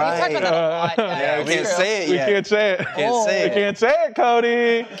 Oh, We talked right. about that a lot. Yeah, We can't true. say it We yet. can't say it. Can't say We it. can't say it,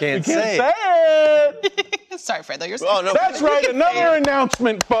 Cody. Can't we say can't say it. Sorry, Fred, though. You're Oh no, That's right. Another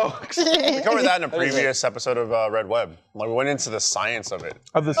announcement, folks. we covered that in a previous episode of Red Web. Like we went into the science of it.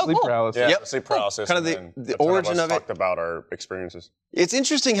 Of the sleep cool. paralysis. Yeah, Yep. the sleep paralysis. Kind of and the then a ton origin us of it. Talked about our experiences. It's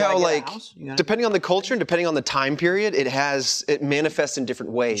interesting how, I get a like, house? You got it? depending on the culture and depending on the time period, it manifests in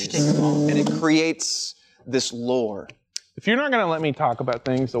different ways. And it creates this lore. If you're not gonna let me talk about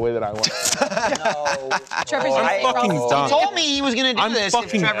things the way that I want, Trevor's I'm your fucking done. He told me he was going to do I'm this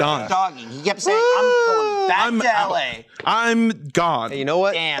fucking if Trevor done. was talking. He kept saying, I'm going back to LA. I'm gone. Hey, you know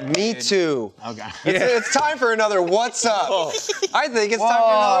what? Damn, Me dude. too. Okay. It's time for another What's Up. I think it's time for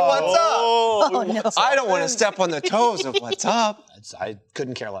another What's Up. Oh, no. I don't want to step on the toes of What's Up. I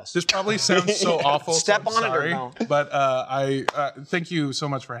couldn't care less. This probably sounds so awful. Step so I'm on it or sorry, no? But I thank you so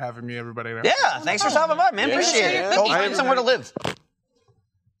much for having me, everybody. Yeah, thanks for stopping by, man. Appreciate Yeah. it. Go Yeah. find somewhere to live.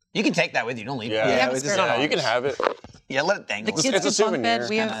 You can take that with you. Don't leave Yeah, it. Yeah, it's you can have it. Yeah, let it dangle. The kids It's a have bunk bed. souvenir.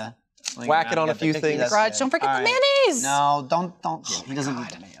 We have Whack it on a few things. garage. Don't forget the mayonnaise. No, don't. Yeah, he doesn't need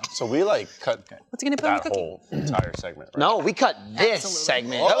to mayo. So we like cut What's he gonna put in the that cookie? whole entire segment. Right? No, we cut this Absolutely.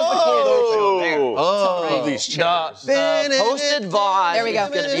 segment. That was the cold open over there. Oh, these chairs. The posted VOD There we go. is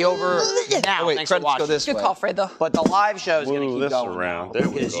going to be over now. Wait, Thanks for credits watching. go this Good way. call, Fred, though. But the live show is going to Move keep this going around. now, There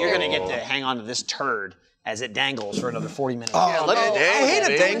we because go. you're going to get to hang on to this turd as it dangles for another 40 minutes. Oh, look at dangle, I hate a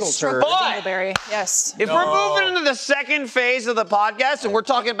baby. dangle turd. Dingleberry. Yes. If we're moving into the second phase of the podcast and we're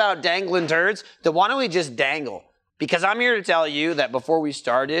talking about dangling turds, then why don't we just dangle? Because I'm here to tell you that before we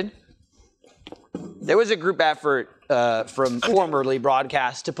started, There was a group effort from formerly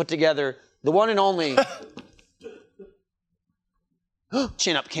broadcast to put together the one and only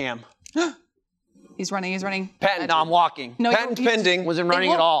chin-up cam. He's running. Patent. No, I'm walking. No, Patent pending. Wasn't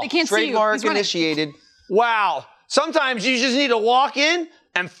running at all. They can't see you. Trademark He's running. initiated. Wow. Sometimes you just need to walk in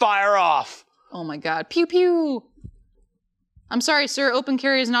and fire off. Oh my God. Pew pew. I'm sorry, sir. Open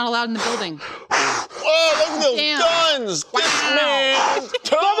carry is not allowed in the building. Oh, look at those Damn. guns! Man.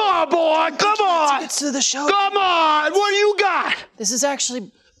 Come on, boy. Come on. It's to the show. Come on. What do you got? This is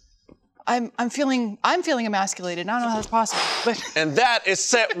actually. I'm feeling emasculated. I don't know how that's possible, but And that is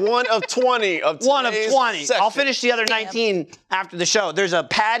set 1 of 20 of today's One of 20. session. I'll finish the other 19 after the show. There's a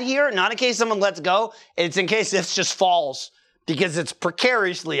pad here, not in case someone lets go. It's in case this just falls because it's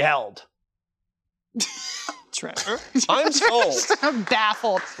precariously held. Trevor. I'm sold. I'm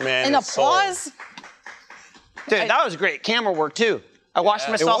baffled. Man, And it's applause. Dude, that was great camera work too. I watched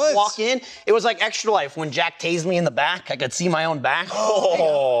myself was. walk in. It was like Extra Life when Jack tased me in the back. I could see my own back.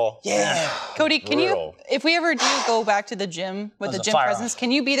 Oh, Yeah. Cody, can Brutal. you, if we ever do go back to the gym with That the was a gym fire presence, off.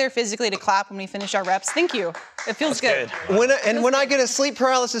 can you be there physically to clap when we finish our reps? Thank you. It feels good. When I get a sleep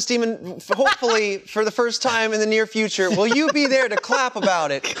paralysis demon, hopefully for the first time in the near future, will you be there to clap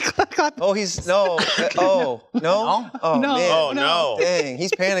about it? Oh, no. Oh, no? Oh, No. man. Oh, no. Dang,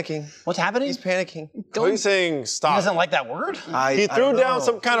 he's panicking. What's happening? He's panicking. Cody's saying stop. He doesn't like that word? He threw down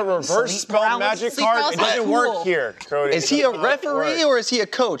some kind of reverse Sleep spell paralysis? magic Sleep card. It paralysis doesn't is work cool. here, Cody. Is he a referee or is he a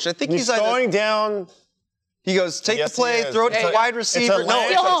coach? I think He's he's either. going down. He goes, take Yes, the play, he is. throw it to It's the a- wide it's a receiver. No,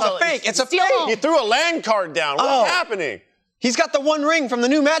 land- it's a fake. It's a Steal fake. home. He threw a land card down. What's Oh. happening? He's got the one ring from the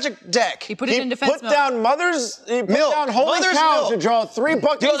new Magic deck. He put it He in defense put mode. down Mother's. He put Milk. down Holy Mother's Cows milk. to draw 3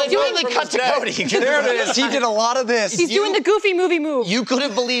 buckets. Dude, of they milk finally from cut his to deck. Cody. There it is. He did a lot of this. He's doing the goofy movie move. You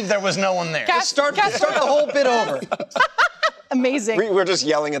couldn't believe there was no one there. Start the whole bit over. Amazing. We're just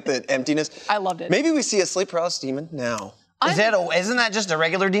yelling at the emptiness. I loved it. Maybe we see a sleep paralysis demon now. Isn't that just a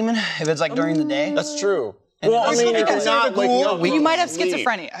regular demon if it's like during the day? That's true. Well, I mean, if you're not waking up, You might have sleep.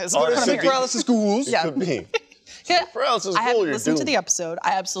 schizophrenia. Is Oh, what there's I'm sleep hearing. Paralysis ghouls. Yeah. Could be. Yeah. Paralysis I haven't ghoul, you're listened to doomed. the episode.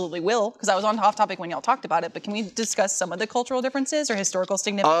 I absolutely will, because I was on off topic when y'all talked about it. But can we discuss some of the cultural differences or historical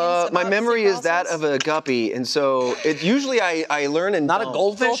significance? My about memory sleep is that paralysis? of a guppy, and so it usually I learn and Not a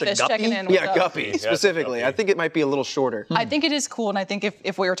goldfish, Goldfish a guppy? checking in. Yeah, What's up? guppy specifically. guppy. I think it might be a little shorter. I think it is cool, and I think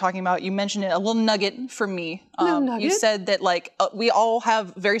if we were talking about, you mentioned it, a little nugget for me. You said that like we all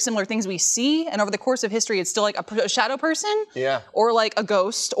have very similar things we see, and over the course of history, it's still like a shadow person, Yeah. or like a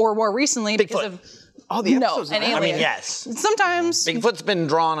ghost, or more recently because Bigfoot. of Oh, the no, episode's an not- alien. I mean, yes. Sometimes Bigfoot's been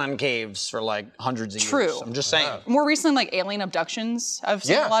drawn on caves for like hundreds of years. True. I'm just saying. more recently, like alien abductions. I've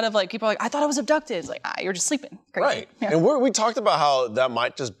seen Yeah. a lot of like people are like, I thought I was abducted. It's like, you're just sleeping. Crazy. Right. Yeah. And we talked about how that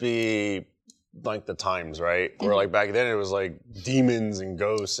might just be like the times, right? Where like back then it was like demons and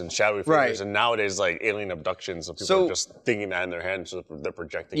ghosts and shadowy figures, Right. and nowadays like alien abductions. So people So- are just thinking that in their head, so they're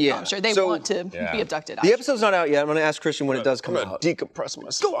projecting. Yeah. it. I'm sure they So- want to Yeah. be abducted. The episode's not out yet. I'm going to ask Christian when it does come I'm gonna out. decompress my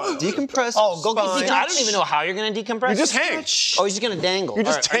spine. Decompress. Oh, go spine. I don't even know how you're gonna decompress. You just hang. Oh, he's just gonna dangle. You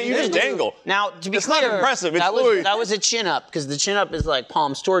just All right. you just dangle. Now, to be It's not clear, impressive, it's that literally- was a chin up because the chin up is like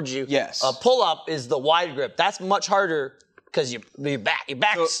palms towards you. Yes. A pull up is the wide grip. That's much harder because your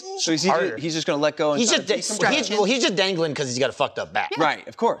back's So harder. he's just going to let go and He's kind just of he's just dangling because he's got a fucked up back. Right,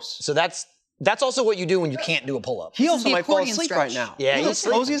 of course. So that's also what you do when you can't do a pull up. He is also the might fall accordion asleep stretch. right now. Yeah, he he's looks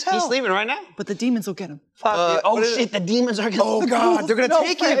sleeping. cozy as hell. He's sleeping right now. But the demons will get him. Oh what is shit, the demons are gonna. Oh God, they're gonna No,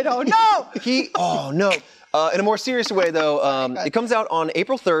 take him. Fredo, no! Oh no. In a more serious way, though, it comes out on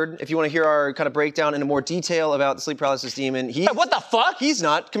April 3rd. If you want to hear our kind of breakdown in more detail about the sleep paralysis demon, What the fuck? He's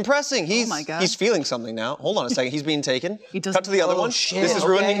not compressing. He's my God. he's feeling something now. Hold on a second. He's being taken. He doesn't- Cut to the other Oh, one. shit. This is Okay.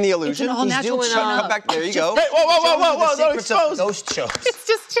 ruining the It's illusion. an all natural doing, chin uh, Come back. There you go. Hey, whoa, don't expose. Ghost shows. It's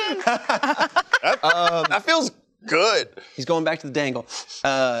just chin. That feels good. He's going back to the dangle.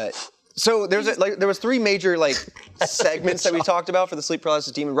 So there was 3 major segments that we talked about for the sleep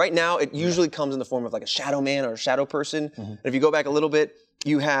paralysis demon. Right now, it usually comes in the form of like a shadow man or a shadow person. And if you go back a little bit,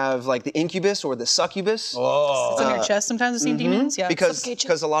 you have like the incubus or the succubus. It's on your chest. Sometimes I've seen demons. Yeah. Because Suffocate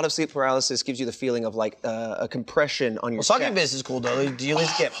you. a lot of sleep paralysis gives you the feeling of like a compression on your Succubus chest. is cool though. Do you at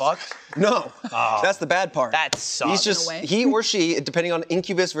least get fucked? No, that's the bad part. That sucks. He's just In a way. he or she, depending on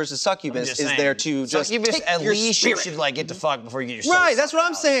incubus versus succubus, Just is saying. there to just Succubus, take at your least you spirit. should like get to fuck before you get your soul Right, that's what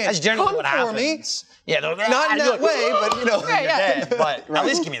I'm sucked saying. out. That's generally Come what for me. happens. Yeah, Not in that way, but you know. Right, yeah. Dead, but at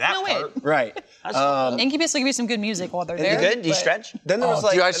least give me that No, wait. part. Right. Incubus will give you some good music while they're there. You good? Do you but- stretch? Then there was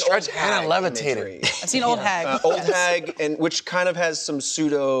like dude, I an stretched old and I hag levitated. imagery. I've seen Old Hag. Old hag, and which kind of has some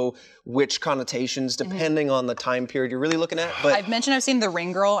pseudo witch connotations depending on the time period you're really looking at. But I've mentioned I've seen The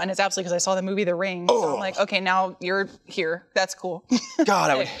Ring Girl, and it's absolutely because I saw the movie The Ring. So I'm like, okay, now you're here. That's cool. God,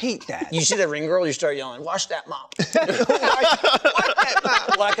 I would hate that. You see the ring girl, you start yelling, "Wash that mop!" Wash that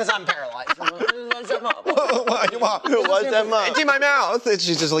mop. Well, because I'm paralyzed. Wash that mop. What's that mom? Empty my mouth. And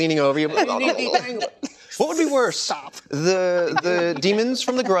she's just leaning over you. What would be worse? Stop. The demons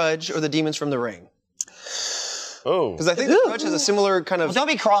from The Grudge or the demons from The Ring? Oh. Because I think The Grudge has a similar kind of. Well, don't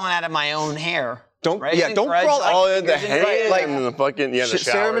be crawling out of my own hair. Don't right? yeah, Isn't don't Grudge crawl like- Oh, the isn't hair, Grudge like like- the fucking, the shower.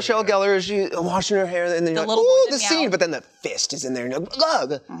 Sarah Michelle Gellar is she washing her hair, and then you're like, little oh, boy the that scene, meow. but then the fist is in there, and you're like,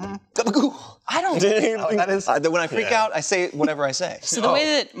 ugh, gabagoo. I don't. That is. When I freak out, I say whatever I say. So the way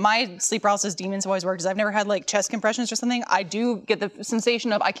that my sleep paralysis demons always work is I've never had like chest compressions or something. I do get the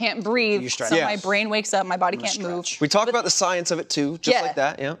sensation of I can't breathe, so Yeah. my brain wakes up, my body can't move. We talk about the science of it too, just like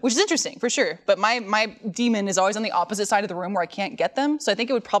that, yeah. Which is interesting for sure. But my demon is always on the opposite side of the room where I can't get them. So I think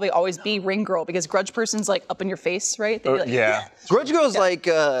it would probably always be Ring Girl because Grudge person's like up in your face, right? They'd be like, Yeah. Grudge goes like,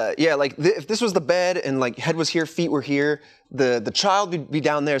 if this was the bed and like head was here, feet were here, the child would be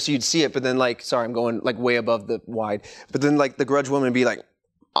down there, so you'd see it. But then like, sorry, I'm going like way above the wide. But then like the Grudge woman would be like,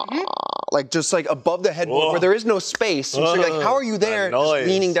 like just like above the headboard where there is no space. And so you're like, how are you there? That noise. Just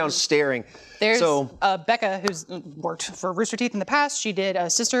leaning down, staring. There's So- Becca, who's worked for Rooster Teeth in the past. She did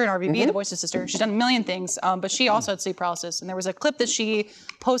Sister in RVB, the voice of Sister. She's done a million things, but she also had sleep paralysis. And there was a clip that she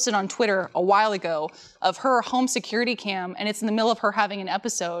posted on Twitter a while ago of her home security cam, and it's in the middle of her having an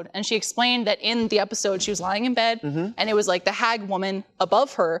episode. And she explained that in the episode, she was lying in bed, and it was like the hag woman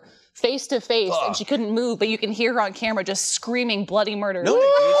above her, face to face, and she couldn't move, but you can hear her on camera just screaming bloody murder. No,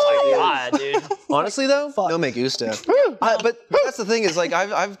 Oh my God, dude. honestly though, no me gusta. But that's the thing is like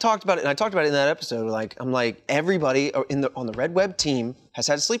I've talked about it, and I talked about it in that episode. Like I'm like everybody on the Red Web team has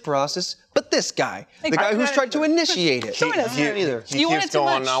had sleep paralysis, but this guy, the guy who's tried to initiate it. Join us. Either. You want keeps it too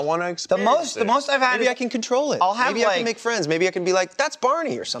going, much. I want to The experience most I've had. Maybe I can control it. I'll have, Maybe I like- can make friends. Maybe I can be like, that's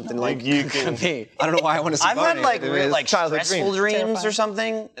Barney or something. Like you can. I don't know why I want to see I've Barney. had like but it real is like childhood stressful dream. dreams or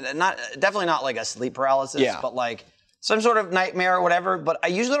Terrifying. something. Definitely not like a sleep paralysis, Yeah. but like some sort of nightmare or whatever. But I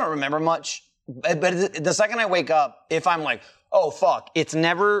usually don't remember much. But the second I wake up, if I'm like, oh fuck, it's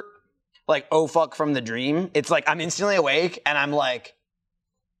never like oh fuck from the dream. It's like I'm instantly awake and I'm like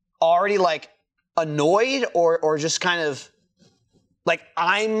already like annoyed or just kind of like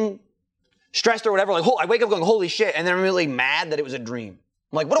I'm stressed or whatever. Like I wake up going holy shit, and then I'm really mad that it was a dream.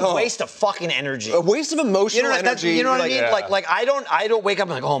 I'm like, what a waste of fucking energy. A waste of emotional energy. You know what I like, mean? Like I don't wake up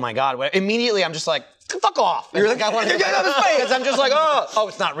and like, oh my god. Immediately I'm just like, fuck off. You're like, I want to get out of space because I'm just like, oh,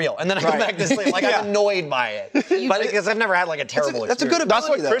 it's not real, and then I go back to sleep. Like I'm annoyed by it, but because I've never had like a terrible. That's a good That's ability,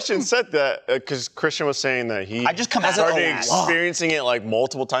 what though. Christian said that because Christian was saying that he I just come out of started it a lot. experiencing it like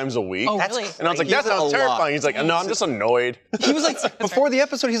multiple times a week. Oh, really? And I was like, He that does it sounds a lot. terrifying. He's like, no, I'm just annoyed. He was like, before the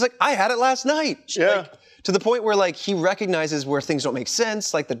episode, he's like, I had it last night. Yeah. Like, to the point where like he recognizes where things don't make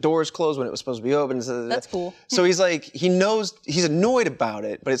sense, like the doors closed when it was supposed to be open. That's cool. So he's like, he knows, he's annoyed about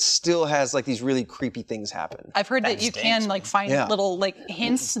it, but it still has like these really creepy things happen. I've heard that you can like find Yeah. little like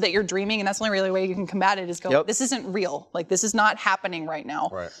hints that you're dreaming, and that's the only really way you can combat it is go, Yep. this isn't real. Like this is not happening right now.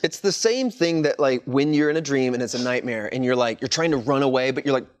 Right. It's the same thing that like when you're in a dream and it's a nightmare and you're like, you're trying to run away, but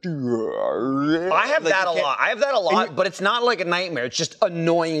you're like, I have like, that you a can't- lot. I have that a lot, but it's not like a nightmare. It's just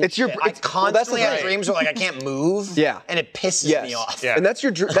annoying. It's your- shit. I it's- well, that's the constantly have thing. dreams where like I can't move. Yeah. and it pisses Yes. me off. Yeah. And that's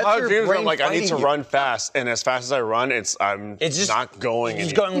your A lot of your dreams where brain I'm like, I need to fighting you. run fast, and as fast as I run, it's just not going. It's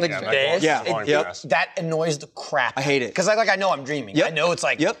any- going like yeah, not this. going- Yeah. going Yep. fast. That annoys the crap. I hate it. because I know I'm dreaming. Yep. I know it's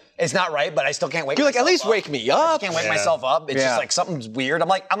like Yep. it's not right, but I still can't wake. You're like, at myself least up. wake me I up. just can't wake Yeah. myself up. It's Yeah. just like something's weird. I'm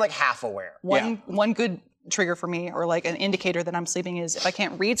like half aware. One good trigger for me, or like an indicator that I'm sleeping, is if I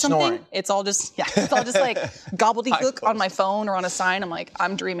can't read something, Snoring. it's all just like gobbledygook on my phone or on a sign. I'm like,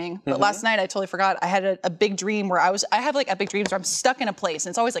 I'm dreaming. But last night I totally forgot. I had a big dream where I have like epic dreams where I'm stuck in a place,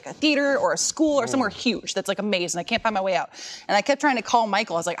 and it's always like a theater or a school or somewhere huge that's like a maze, and I can't find my way out. And I kept trying to call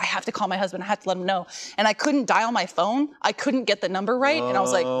Michael. I was like, I have to call my husband. I have to let him know. And I couldn't dial my phone. I couldn't get the number right, and I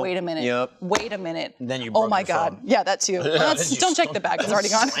was like, wait a minute. Yep. Wait a minute. Then you Oh broke my your God. phone. Yeah, that too. Don't check the bag. It's already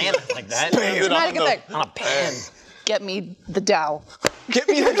gone. Slam it like that. Dramatic effect. On a pen. Get me the Dow. Get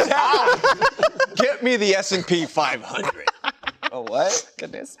me the Get me the S&P 500. Oh, what?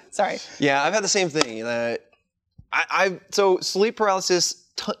 Goodness. Sorry. Yeah, I've had the same thing. So sleep paralysis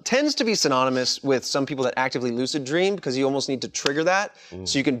tends to be synonymous with some people that actively lucid dream because you almost need to trigger that.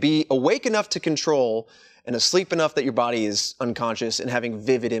 So you can be awake enough to control and asleep enough that your body is unconscious and having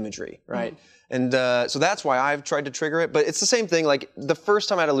vivid imagery, right? And so that's why I've tried to trigger it. But it's the same thing. Like the first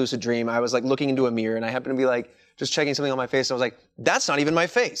time I had a lucid dream, I was like looking into a mirror and I happened to be like just checking something on my face. I was like, that's not even my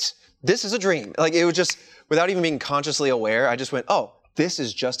face. This is a dream. Like, it was just, without even being consciously aware, I just went, oh, this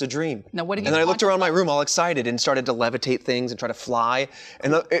is just a dream. Now, what did you And then I looked around my room all excited and started to levitate things and try to fly.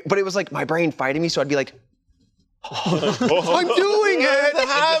 But it was like my brain fighting me, so I'd be like, I'm doing it!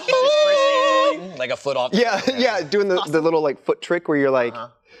 Like a foot off. Yeah, doing the little like foot trick where you're like,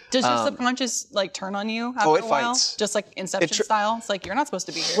 Does your subconscious like turn on you after it a while? fights. Just like Inception style? It's like, you're not supposed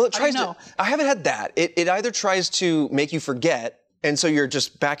to be here. well, it How do tries you know? to. I haven't had that. It either tries to make you forget, and so you're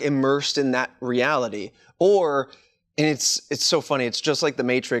just back immersed in that reality, or. And it's so funny. It's just like the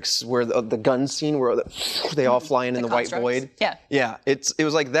Matrix, where the gun scene where they all fly in the white constructs? void. Yeah. Yeah. It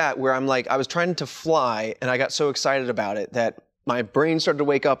was like that, where I'm like, I was trying to fly, and I got so excited about it that my brain started to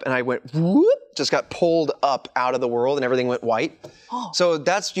wake up, and I went whoop, just got pulled up out of the world, and everything went white. So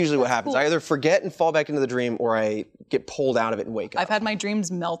that's usually what happens. cool. I either forget and fall back into the dream, or I get pulled out of it and wake up. I've had my dreams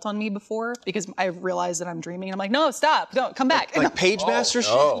melt on me before because I realized that I'm dreaming. And I'm like, no, stop, don't come back. Like Page Master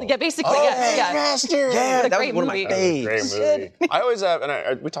shit. Yeah, basically, yeah. Master. Yeah, It's a that was great one of my movie. faves. Great movie. I always have,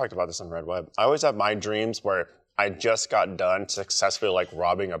 and we talked about this on Red Web. I always have my dreams where I just got done successfully like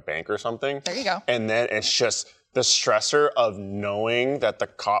robbing a bank or something. There you go. And then it's just the stressor of knowing that the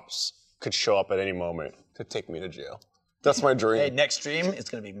cops could show up at any moment to take me to jail. That's my dream. Hey, next stream, it's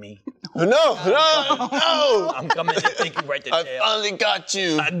gonna be me. No. I'm coming to take you right to I jail. finally got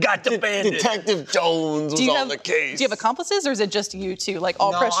you. I got the bandit. Detective Jones was on the case. Do you have accomplices, or is it just you two? Like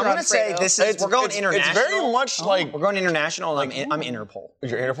all pressure I'm on gonna say Fredo? this is we're going international. It's very much like we're going international. And I'm Interpol.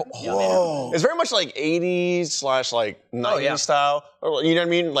 You're Interpol. Whoa. It's very much like 80s / like 90s style. Or, you know what I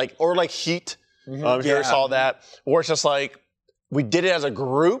mean? Like or like Heat. If you ever saw that, where it's just like we did it as a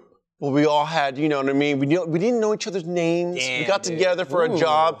group. Well, we all had, you know what I mean? We didn't know each other's names. We got together for a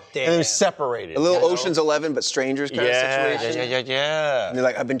job, and then we separated. A little Ocean's 11, but strangers kind of situation. Yeah. And they're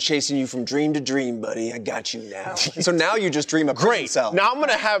like, I've been chasing you from dream to dream, buddy. I got you now. So now you just dream a Great. cell. Now I'm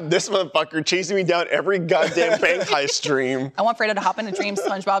gonna have this motherfucker chasing me down every goddamn bank heist dream. I want Fredo to hop into dreams,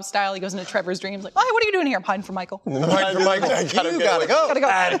 SpongeBob style. He goes into Trevor's dreams, like, oh, what are you doing here? I'm hiding from Michael. You gotta go.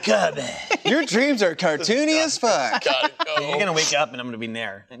 Gotta go. Your dreams are cartoony as fuck. Gotta go. You're gonna wake up and I'm gonna be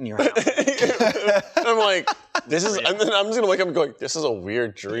there in your house. I'm like, this is, and then I'm just gonna wake up and go, this is a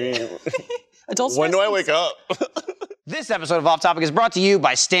weird dream. Adults. When do I wake up? This episode of Off Topic is brought to you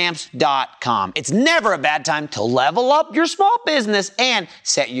by Stamps.com. It's never a bad time to level up your small business and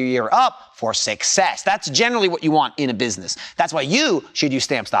set your year up for success. That's generally what you want in a business. That's why you should use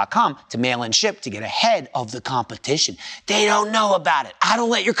Stamps.com to mail and ship to get ahead of the competition. They don't know about it. I don't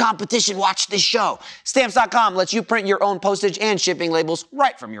let your competition watch this show. Stamps.com lets you print your own postage and shipping labels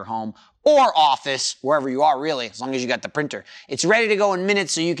right from your home or office, wherever you are really, as long as you got the printer. It's ready to go in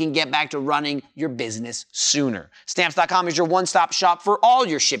minutes so you can get back to running your business sooner. Stamps.com is your one-stop shop for all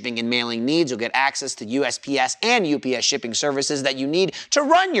your shipping and mailing needs. You'll get access to USPS and UPS shipping services that you need to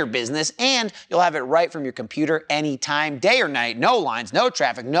run your business, and you'll have it right from your computer anytime, day or night. No lines, no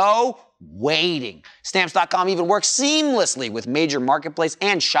traffic, no waiting. Stamps.com even works seamlessly with major marketplace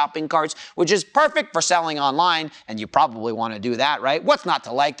and shopping carts, which is perfect for selling online, and you probably want to do that, right? What's not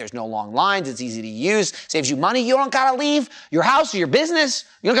to like? There's no long lines, it's easy to use, saves you money, you don't gotta leave your house or your business,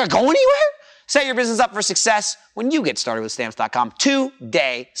 you don't gotta go anywhere. Set your business up for success when you get started with Stamps.com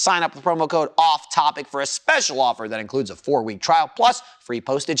today. Sign up with promo code OFFTOPIC for a special offer that includes a 4-week trial plus free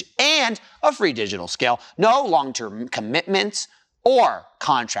postage and a free digital scale. No long-term commitments or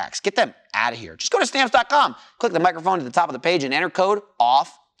contracts. Get them out of here. Just go to Stamps.com, click the microphone at the top of the page, and enter code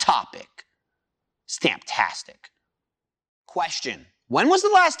OFFTOPIC. Stamptastic. Question. When was the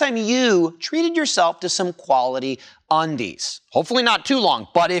last time you treated yourself to some quality undies? Hopefully not too long,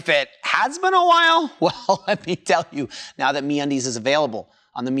 but if it has been a while, well, let me tell you, now that MeUndies is available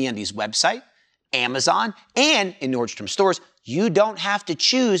on the MeUndies website, Amazon, and in Nordstrom stores, you don't have to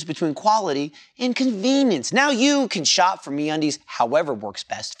choose between quality and convenience. Now you can shop for MeUndies however works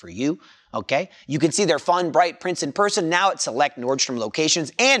best for you, okay? You can see their fun, bright prints in person now at select Nordstrom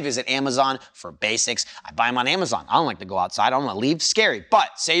locations and visit Amazon for basics. I buy them on Amazon. I don't like to go outside. I don't want to leave. Scary.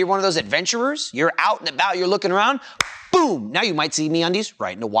 But say you're one of those adventurers, you're out and about, you're looking around, boom, now you might see MeUndies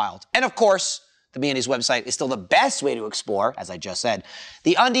right in the wild. And of course, the MeUndies website is still the best way to explore, as I just said,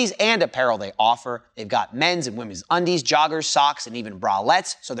 the undies and apparel they offer. They've got men's and women's undies, joggers, socks, and even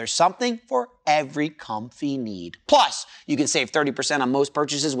bralettes, so there's something for every comfy need. Plus, you can save 30% on most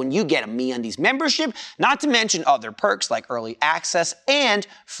purchases when you get a MeUndies membership, not to mention other perks like early access and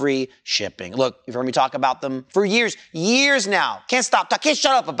free shipping. Look, you've heard me talk about them for years now. Can't shut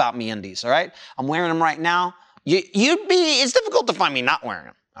up about MeUndies, all right? I'm wearing them right now. It's difficult to find me not wearing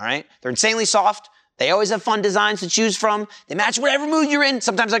them. All right? They're insanely soft. They always have fun designs to choose from. They match whatever mood you're in.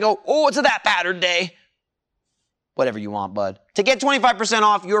 Sometimes I go, oh, it's a that pattern day. Whatever you want, bud. To get 25%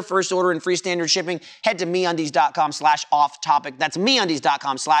 off your first order and free standard shipping, head to MeUndies.com/off-topic. That's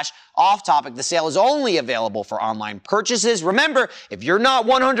MeUndies.com/off-topic. The sale is only available for online purchases. Remember, if you're not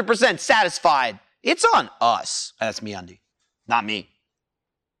 100% satisfied, it's on us. That's MeUndies, not me.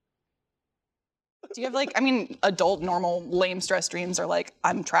 Do you have like, I mean, adult, normal, lame stress dreams are like,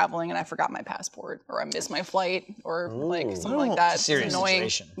 I'm traveling and I forgot my passport, or I missed my flight, or like something like that. It's a serious annoying.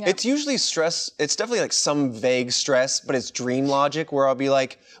 situation. Yeah. It's usually stress. It's definitely like some vague stress, but it's dream logic where I'll be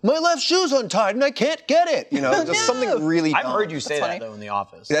like, my left shoe's untied and I can't get it. You know, just something really dumb. I've heard you say funny. that, though, in the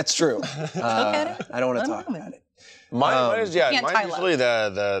office. That's true. at it. I don't want to talk about it. Mine is Can't tie usually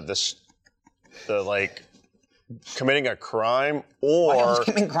the like committing a crime or Why are you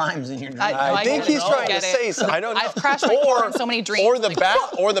committing crimes in your dreams? I think he's trying to say something. I don't know. I've crashed my car in so many dreams. or the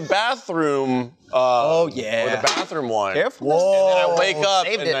like, or the bathroom. Oh, yeah. Or the bathroom one. Careful. And then I wake up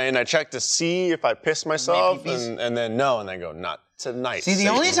saved and I check to see if I piss myself, peepees. and then no, and then I go, not tonight. See, the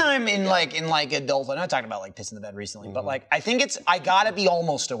Satan. only time in adults, I know I talked about like pissing the bed recently, but like I think I gotta be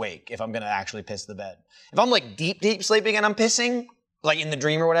almost awake if I'm gonna actually piss the bed. If I'm like deep sleeping and I'm pissing, like in the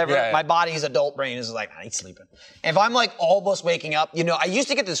dream or whatever, Yeah, yeah. my body's adult brain is like, I ain't sleeping. If I'm like almost waking up, I used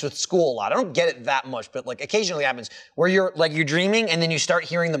to get this with school a lot. I don't get it that much, but like occasionally happens where you're dreaming and then you start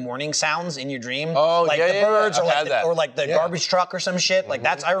hearing the morning sounds in your dream. Oh, like yeah, the yeah, birds I've had that. or like the garbage truck or some shit. Like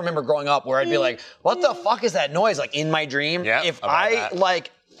that's, I remember growing up where I'd be like, what the fuck is that noise? Like in my dream. Yeah, If I've had I that.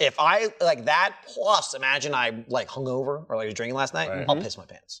 if I like that, plus imagine I like hungover or like was drinking last night, I'll piss my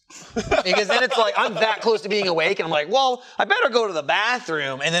pants. Because then it's like I'm that close to being awake and I'm like, well, I better go to the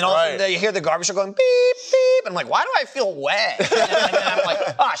bathroom. And then all of a sudden you hear the garbage truck going beep, beep. And I'm like, why do I feel wet? And then I'm like,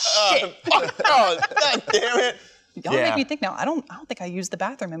 shit. Oh, God damn it. Y'all make me think now. I don't think I use the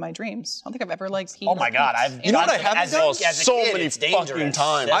bathroom in my dreams. I don't think I've ever like peed. Oh my or God, pooped. you know what I haven't done? As a So kid, many it's fucking dangerous.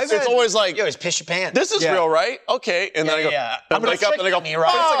 times. It's It's always like, you always piss your pants. this is Yeah. real, right? Okay. And then I go, yeah. I wake up and I go, Me,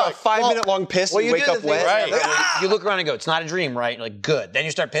 right? fuck. It's like a 5-minute long piss and you wake do up the thing wet. where, Right. like, you look around and go, it's not a dream, right? You're like, good. Then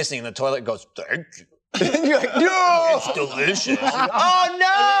you start pissing and the toilet goes, thank you. And you're like, no! It's delicious. Oh no!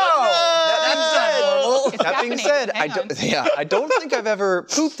 It's That being caffeinated. said, Hang on. I don't think I've ever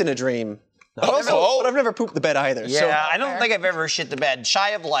pooped in a dream. But I've never pooped the bed either. Yeah, So I don't think I've ever shit the bed.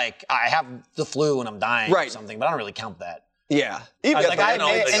 Shy of like, I have the flu and I'm dying or Right. something, but I don't really count that. yeah. Even Like, I don't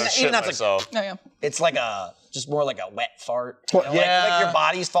admit- think and I even shit that's like- myself. Oh, yeah. It's like just more like a wet fart. You know, like your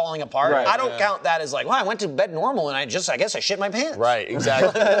body's falling apart. Right. I don't count that as like, well, I went to bed normal and I guess I shit my pants. Right,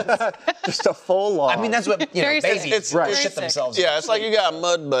 exactly. Just a full log. I mean, that's what, Very sick. babies It's- will Very shit sick. themselves. Yeah, it's like you got a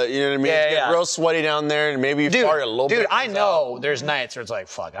mud butt, you know what I mean? Yeah, It's getting yeah. real sweaty down there, and maybe you fart a little bit. Dude, I know there's nights where it's like,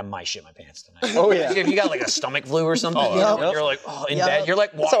 fuck, I might shit my pants tonight. Oh, yeah. If you got like a stomach flu or something, Oh, and you're like, in bed, you're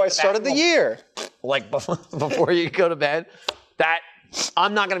like, That's how I started the year. Like before you go to bed.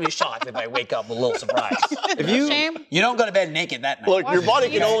 I'm not gonna be shocked if I wake up with a little surprise. Shame. You don't go to bed naked that night. Look, your body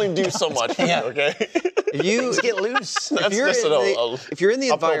can only do so much for you, okay? If you Things get loose. That's you're just if you're in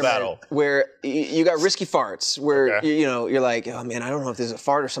the uphill environment battle. where you got risky farts, where Okay. you're like, oh man, I don't know if there's a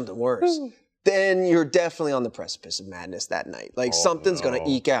fart or something worse, then you're definitely on the precipice of madness that night. Like something's gonna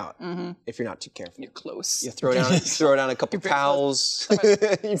eke out if you're not too careful. You're close. You throw down a couple towels.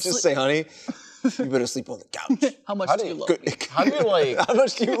 You just say, honey, you better sleep on the couch. How much do you love me? How do you like? How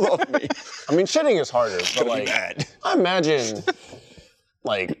much do you love me? I mean, shitting is harder, but like, bad. I imagine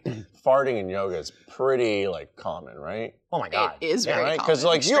like farting in yoga is pretty like common, right? Oh my god. It is very Right? common. Because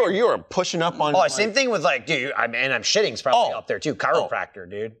like you are pushing up on. Oh, same thing with like, dude. I'm shitting's probably up there too. Chiropractor,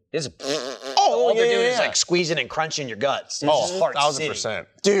 dude. This is all they're doing is like squeezing and crunching your guts. It's just fart city. 1,000%,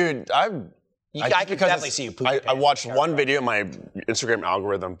 dude. I could definitely see you poop your I pants watched with one video in my Instagram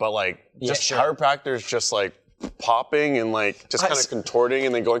algorithm, but like just sure. chiropractors just like popping and like just kind of contorting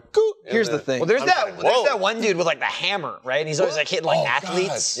and then going. Coo, and Here's the then- thing. Well, there's that whoa. one dude with like the hammer, right? He's always like hitting like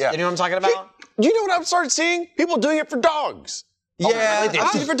athletes. God, yeah. You know what I'm talking about? You know what I've started seeing? People doing it for dogs. Yeah, really?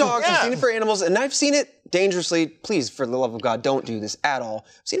 I've seen it for dogs, I've Yeah. seen it for animals, and I've seen it dangerously. Please, for the love of God, don't do this at all.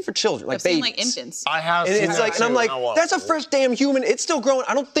 I've seen it for children, like I've seen babies. like infants. I have. And seen it's that like, and I'm too, like, I want- that's a fresh damn human. It's still growing.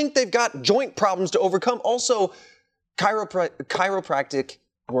 I don't think they've got joint problems to overcome. Also, chiropractic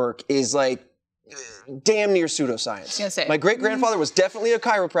work is like damn near pseudoscience. gonna say. My great grandfather was definitely a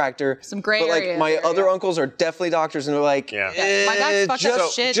chiropractor. Some gray but like area my there, other yeah. uncles are definitely doctors, and they're like, Yeah. My dad's fucked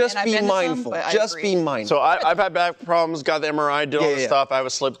up shit, just and I've be been to some, mindful. but I Just agree. be mindful. So I've had back problems, got the MRI, did all Yeah, this yeah. stuff. I have a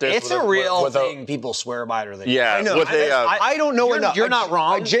slip disc. It's with a real with thing. People swear by it or they. Yeah, I know. with a, I don't know you're, enough. You're not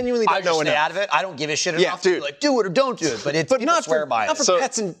wrong. I genuinely don't I just know stay enough. out of it. I don't give a shit Yeah, enough to be dude. like do it or don't do it. But it's but people not swear for, by not it. for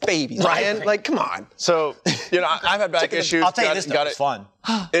pets and babies, Right. man. Like, come on. So, you know, I've had back issues. I'll tell you this though, got it's it. fun.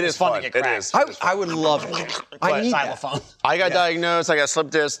 It is fun fun. to get cracked. It is. I would love it. I need that. Xylophone. I got diagnosed. I got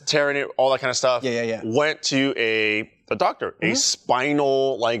slip disc, tearing it, all that kind of stuff. Yeah. Went to a doctor, a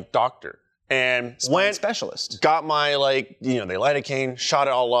spinal doctor, and went specialist. Got my the lidocaine, shot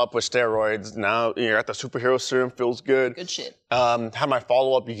it all up with steroids. Now you're at the superhero serum, feels good. Good shit. Had my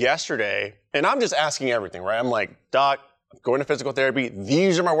follow up yesterday, and I'm just asking everything, right? I'm like, Doc, I'm going to physical therapy.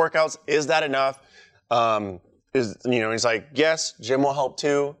 These are my workouts. Is that enough? He's like, yes, gym will help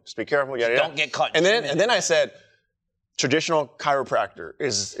too. Just be careful. Yada, yada. Don't get caught. And then I said, traditional chiropractor,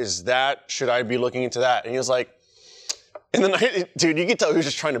 is that, should I be looking into that? And he was like, and then, dude, you could tell he was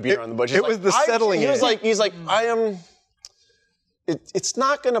just trying to beat around the bush. It was the settling. He's like, it's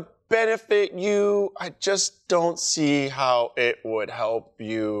not going to benefit you. I just don't see how it would help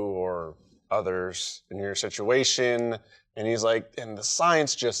you or others in your situation. And he's like, and the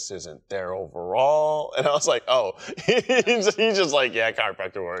science just isn't there overall. And I was like, oh, he's just like, yeah,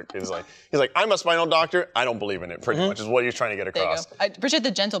 chiropractor work. He's like, I'm a spinal doctor. I don't believe in it. Pretty much is what he's trying to get There you across. go. I appreciate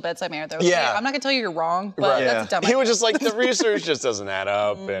the gentle bedside manner, though. Yeah. I'm not gonna tell you you're wrong, but that's a dumb He was idea. just like, the research just doesn't add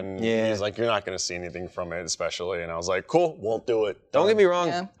up. And he's like, you're not going to see anything from it, especially. And I was like, cool, won't do it. Don't get me wrong.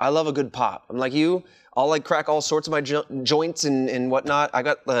 Yeah. I love a good pop. I'm like you. I'll crack all sorts of my joints and whatnot. I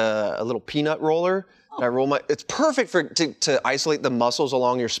got a little peanut roller. I roll my. It's perfect to isolate the muscles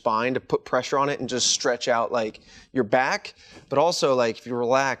along your spine to put pressure on it and just stretch out your back. But also if you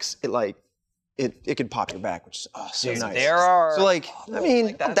relax, it could pop your back, which is so nice. There are. So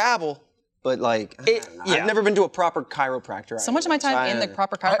I'll dabble, but I've never been to a proper chiropractor. So much of my time in the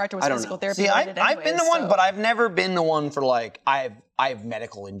proper chiropractor was physical therapy. See, related I've been to anyways, one, so- but I've never been to one for I have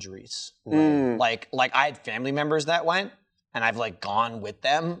medical injuries. Like I had family members that went, and I've gone with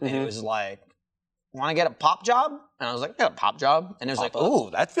them, and it was like, want to get a pop job? And I was like, get a pop job. And it was like, ooh,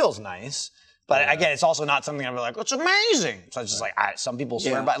 that feels nice. But again, it's also not something I'm like, it's amazing. So it's just some people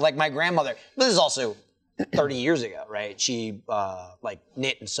swear by, my grandmother, this is also 30 years ago, right? She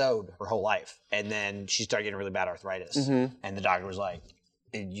knit and sewed her whole life. And then she started getting really bad arthritis. And the doctor was like,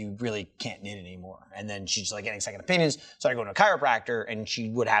 you really can't knit anymore. And then she's getting second opinions, started going to a chiropractor, and she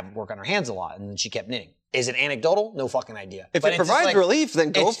would have work on her hands a lot. And then she kept knitting. Is it anecdotal? No fucking idea. If it provides relief,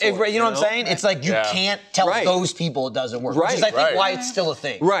 then go for it. You know what I'm saying? It's you can't tell those people it doesn't work. Which is, I think, why it's still a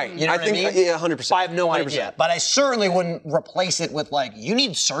thing. Right. You know what I mean? Yeah, 100%. I have no 100%. idea. But I certainly wouldn't replace it with you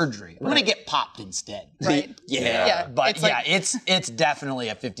need surgery. I'm going to get popped instead. Right. Yeah. But it's it's definitely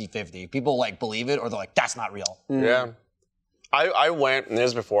a 50-50. People believe it, or they're like, that's not real. Yeah. I went, and this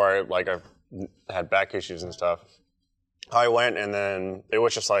is before I had back issues and stuff. I went, and then it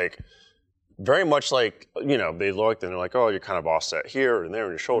was just very much they looked and they're like, oh, you're kind of offset here and there in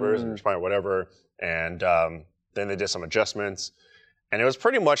your shoulders and your spine, whatever. And then they did some adjustments. And it was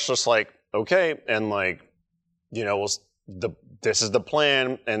pretty much just okay. And this is the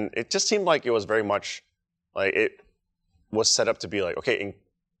plan. And it just seemed like it was very much it was set up to be okay, and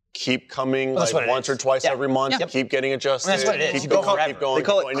keep coming once or twice every month. Yeah. Keep getting adjusted. That's what it is. Keep You go going, forever. keep going. They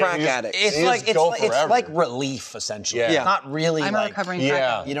call keep it going. crack addict. It's like relief, essentially. Yeah. It's not really I'm a recovering crack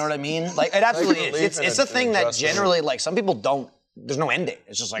addict. You know what I mean? It absolutely is. relief It's and a thing that adjustment. generally, some people don't, there's no end date.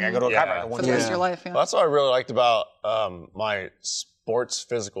 It's just I go to a chiropractor for once the a rest of year. your life. Yeah. Well, that's what I really liked about my sports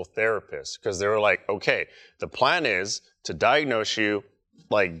physical therapist, because they were like, okay, the plan is to diagnose you,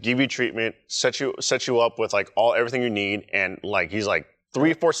 give you treatment, set you up with everything you need, and he's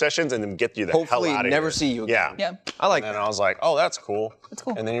 3-4 sessions and then get you the Hopefully hell out of never here. see you again. Yeah. I like And that. I was like, oh, that's cool. That's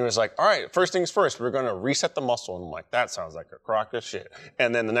cool. And then he was like, all right, first things first, we're going to reset the muscle. And I'm like, that sounds like a crock of shit.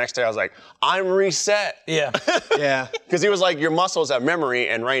 And then the next day I was like, I'm reset. Yeah. Yeah. Because he was like, your muscles have memory,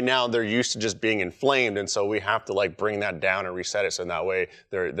 and right now they're used to just being inflamed, and so we have to bring that down and reset it, so in that way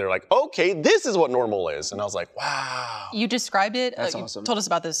they're like, okay, this is what normal is. And I was like, wow. You described it. That's you awesome. told us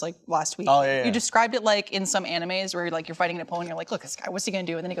about this last week. Oh, yeah. You described it in some animes where you're fighting an opponent. You're like, look, this guy, what's he gonna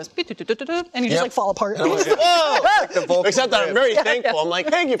do? And then he goes, and you just fall apart. Whoa! Except that I'm very thankful. I'm like,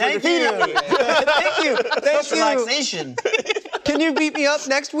 thank you for defeating me. Thank you. Thank Such you. relaxation. Can you beat me up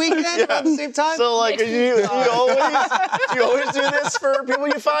next week then at the same time? So you always do this for people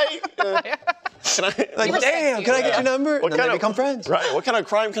you fight? Can I, Damn, can I get your number? What And then kind they of become friends. Right. What kind of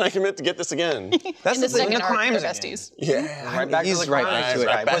crime can I commit to get this again? That's In the the thing. second arc, crimes they're again. besties. Yeah. Right back He's to the right crimes. back to it.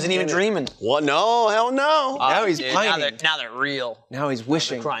 I wasn't even dreaming. What? No, hell no. Now he's Dude, pining. now they're real. Now he's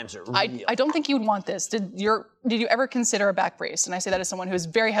wishing. Crimes are real. I don't think you would want this. Did you ever consider a back brace? And I say that as someone who has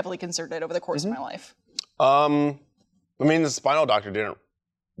very heavily considered it over the course of my life. The spinal doctor didn't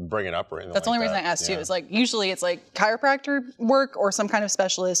bring it up or anything. That's the only reason I asked too. Is usually it's chiropractor work or some kind of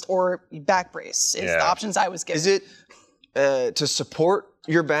specialist or back brace is the options I was given. Is it to support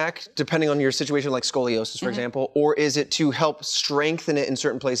your back, depending on your situation, like scoliosis, for example, or is it to help strengthen it in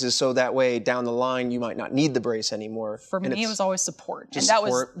certain places so that way down the line you might not need the brace anymore? For me, it was always support. And Just that was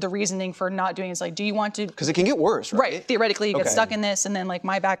support. the reasoning for not doing it. Is like, do you want to... Because it can get worse, right? Right. Theoretically, you get Okay. stuck in this, and then like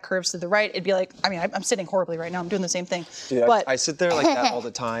my back curves to the right. It'd be like, I mean, I'm sitting horribly right now. I'm doing the same thing. Dude, but I sit there like that all the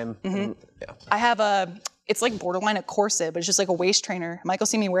time. Yeah. I have it's like borderline a corset, but it's just like a waist trainer. Michael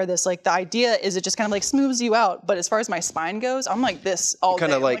see me wear this. Like the idea is it just kind of like smooths you out. But as far as my spine goes, I'm like this all day.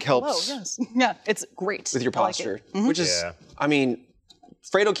 Kinda I'm like hello, helps- yes. Yeah, it's great. With your I like it. posture, which is, I mean,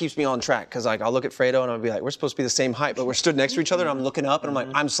 Fredo keeps me on track because like I'll look at Fredo and I'll be like, we're supposed to be the same height, but we're stood next to each other and I'm looking up and I'm like,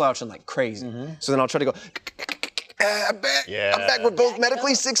 I'm slouching like crazy. So then I'll try to go, I'm back. Yeah. I'm back. We're both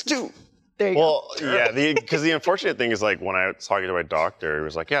medically 6'2". There you Well, yeah, because the unfortunate thing is like when I was talking to my doctor, he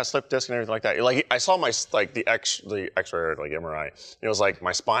was like, "Yeah, slip disc and everything like that." Like I saw my the X-ray or like MRI. And it was like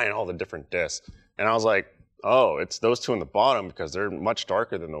my spine and all the different discs, and I was like, "Oh, it's those two in the bottom because they're much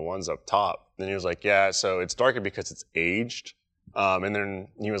darker than the ones up top." And he was like, "Yeah, so it's darker because it's aged." And then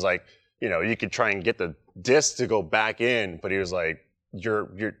he was like, you could try and get the disc to go back in, but he was like,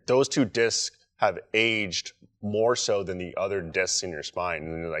 those two discs have aged more so than the other discs in your spine.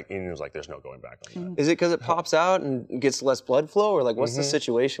 And he was like, there's no going back on that. Is it because it pops out and gets less blood flow, or like what's the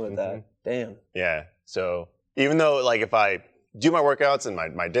situation with that? Damn. Yeah. So even though like if I do my workouts and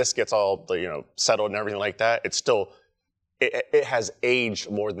my disc gets all settled and everything like that, it's still it has aged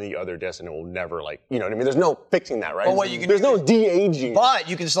more than the other disc, and it will never like what I mean. There's no fixing that, right? But what you can There's do no de-aging. But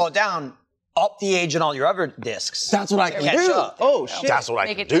you can slow it down, up the age on all your other discs. That's what I can Catch do. up. Oh shit. That's what I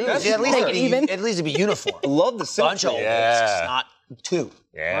Make can it do. easy. Yeah, at least Make it'd it be, even. at least it'd be uniform. I love the Bunch of old Yeah. discs, not two.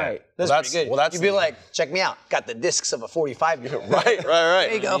 Yeah. Right. That's pretty good. Well, that's You'd be like, check me out. Got the discs of a 45-year-old. right.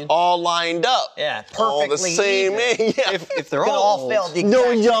 There you go. All lined up. Yeah, All the perfectly same even. age. Yeah. If they're They all all old, failed the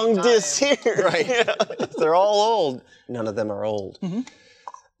No exact young same time. discs here. right? If they're all old, none of them are old.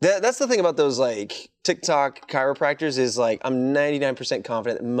 That's the thing about those like TikTok chiropractors is like I'm 99%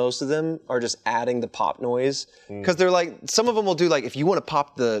 confident that most of them are just adding the pop noise because they're like some of them will do like if you want to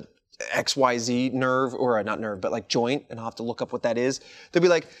pop the XYZ nerve or not nerve but like joint and I'll have to look up what that is. They'll be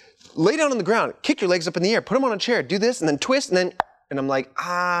like lay down on the ground, kick your legs up in the air, put them on a chair, do this and then twist and then. And I'm like,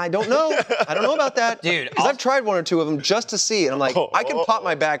 I don't know. I don't know about that. Dude, Because I've tried one or two of them just to see. And I'm like, I can pop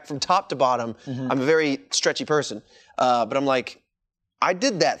my back from top to bottom. I'm a very stretchy person. But I'm like, I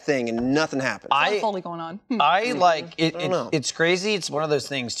did that thing and nothing happened. It's fully going on. I like it. don't know. It's crazy. It's one of those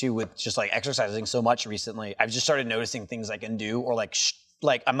things too with just like exercising so much recently. I've just started noticing things I can do, or like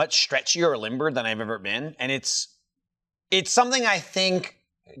I'm much stretchier or limber than I've ever been, and it's something I think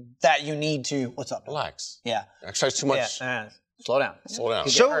that you need to. What's up? Relax. Yeah. Exercise too much. Yeah. Slow down. Slow down.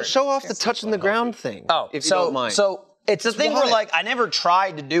 Show off the touching the ground thing. If you don't mind. So it's a thing why? where like I never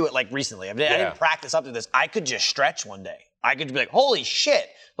tried to do it like recently. I Yeah. didn't practice up to this. I could just stretch one day. I could be like, holy shit.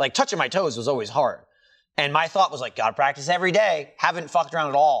 Like touching my toes was always hard. And my thought was like, gotta practice every day. Haven't fucked around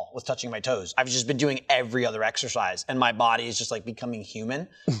at all with touching my toes. I've just been doing every other exercise and my body is just like becoming human.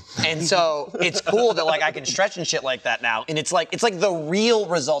 And so it's cool that like I can stretch and shit like that now. And it's like the real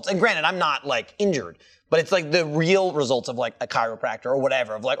results. And granted, I'm not like injured, but it's like the real results of like a chiropractor or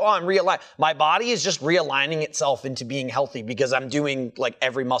whatever of like, oh, I'm realigning. My body is just realigning itself into being healthy because I'm doing like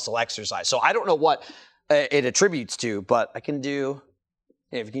every muscle exercise. So I don't know what it attributes to, but I can do,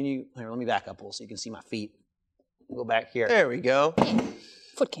 here, let me back up a little so you can see my feet. Go back here. There we go.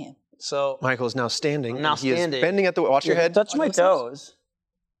 Foot cam. So Michael is now standing. I'm now and he is standing. bending at the, watch your head. Touch my toes.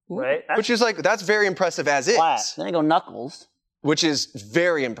 Right? Which is like, that's very impressive as is. flat. Then I go knuckles. Which is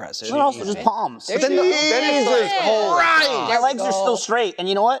very impressive. But also just palms. But then it's like, holy My legs are still straight. And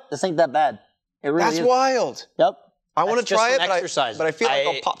you know what? This ain't that bad. It really That's is. wild. Yep. I want to That's just try it, an but exercise. I feel like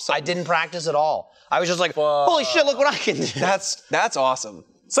I'll pop something. I didn't practice at all. I was just like, holy shit, look what I can do. That's awesome.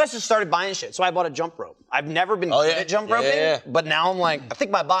 So I just started buying shit. So I bought a jump rope. I've never been good at jump roping, but now I'm like, I think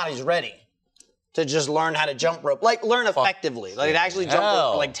my body's ready to just learn how to jump rope. Like, learn effectively. Like, actually jump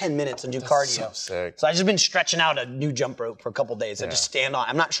rope for like 10 minutes and do cardio. So sick. So I've just been stretching out a new jump rope for a couple days. I just stand on.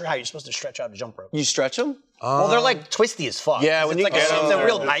 I'm not sure how you're supposed to stretch out a jump rope. You stretch them? Well, they're like twisty as fuck. Yeah, when it's you like get them, it's a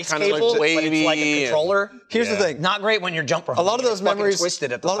real they're nice kinda like cable, but it's like wavy a and- controller. Here's the thing. Not great when you're jump roping. A lot of those memories,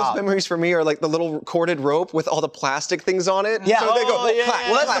 twisted at the a lot of top. those memories for me are like the little corded rope with all the plastic things on it. Yeah. So they go, yeah. clack,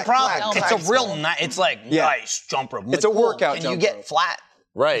 Well, that's clack, the problem. clack, It's clack. a real nice. It's like nice jump rope. It's a workout Can jump you get rope. flat?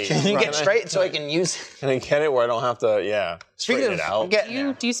 Right. Can you get straight so I can use? Can I get it where I don't have to, straighten it out?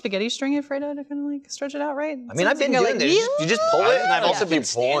 Do you spaghetti string it, Fredo, to kind of like stretch it out, right? I mean, I've been doing this. You just pull it, and I've also been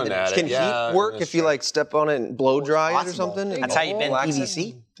pulling standing. at it. Can Yeah, heat work that's if you like step on it and blow dry it or possible. something? That's how you bend Relax it?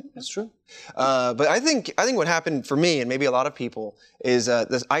 PVC. That's true. But I think what happened for me and maybe a lot of people is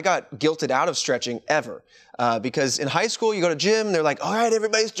I got guilted out of stretching ever. Because in high school, you go to gym, they're like, all right,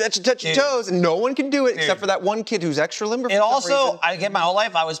 everybody stretch and touch your toes, and no one can do it except for that one kid who's extra limber. It also, I get my whole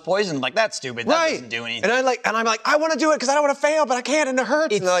life, I was poisoned. Like, that's stupid. That doesn't do anything. And I'm like, I want to do it because I don't want to fail, but I can't, and it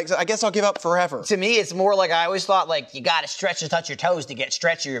hurts. And like, so I guess I'll give up forever. To me, it's more like I always thought, like, you got to stretch and touch your toes to get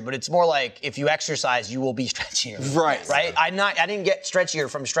stretchier, but it's more like if you exercise, you will be stretchier. Right. Right? I didn't get stretchier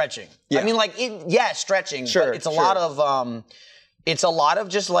from stretching. Yeah. I mean, like, stretching, sure, but it's a lot of, it's a lot of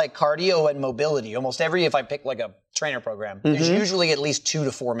just like cardio and mobility. Almost if I pick like a trainer program, there's usually at least 2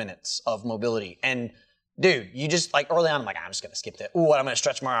 to 4 minutes of mobility. And dude, you just like early on, I'm like, I'm just gonna skip that. Ooh, I'm gonna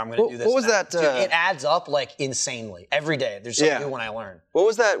stretch more. I'm gonna do this. What was that? Dude, it adds up like insanely every day. There's something new when I learn. What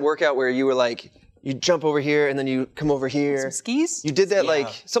was that workout where you were like, you jump over here and then you come over here? Some skis? You did that like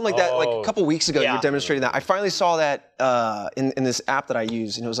something like that like a couple weeks ago. You were demonstrating that. I finally saw that in this app that I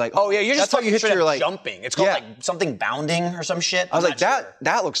use, and it was like, oh yeah, you're just that's how you hit your like jumping. It's called like something bounding or some shit. I was like,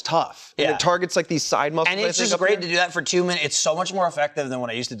 that looks tough. Yeah. And it targets like these side muscles. And it's just great to do that for 2 minutes. It's so much more effective than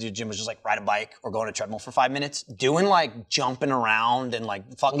what I used to do at gym, was just like ride a bike or go on a treadmill for 5 minutes. Doing like jumping around and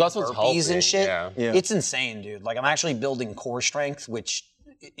like fucking burpees and shit. Yeah. It's insane, dude. Like I'm actually building core strength, which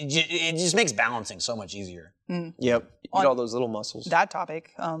it just makes balancing so much easier. Yep. You get all those little muscles. That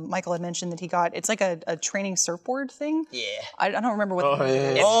topic, Michael had mentioned that he got, it's like a training surfboard thing. Yeah. I don't remember what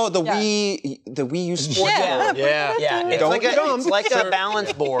the Wii U sports board. Yeah. It's like a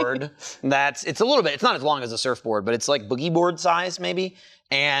balance board it's a little bit, it's not as long as a surfboard, but it's like boogie board size maybe.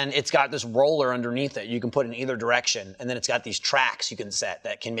 And it's got this roller underneath it you can put in either direction. And then it's got these tracks you can set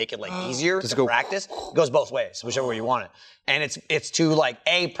that can make it like easier to practice. It goes both ways, whichever way you want it. And it's to like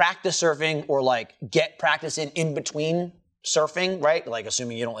practice surfing or like get practice in between surfing, right? Like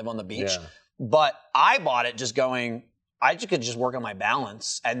assuming you don't live on the beach. Yeah. But I bought it just going, I could just work on my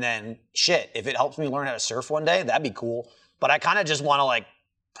balance, and then if it helps me learn how to surf one day, that'd be cool. But I kind of just want to like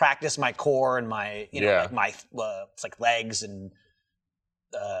practice my core and my, like my it's like legs and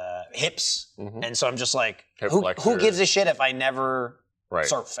hips. And so I'm just like, who gives a shit if I never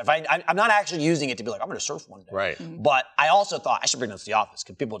surf? If I'm not actually using it to be like, I'm going to surf one day. Right. But I also thought I should bring this to the office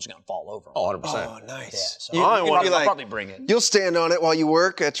because people are just going to fall over. Oh, 100%. Oh, nice. Yeah, so I'll probably bring it. You'll stand on it while you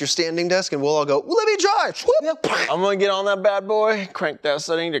work at your standing desk, and we'll all go, well, let me drive. I'm going to get on that bad boy, crank that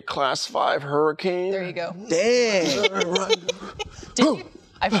setting to class 5 hurricane. There you go. Dang. Did you?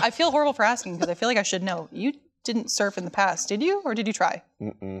 I feel horrible for asking because I feel like I should know. You didn't surf in the past, did you? Or did you try?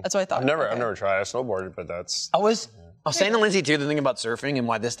 That's what I thought. I've never tried. I snowboarded, but that's... I was saying to Lindsay, too, the thing about surfing and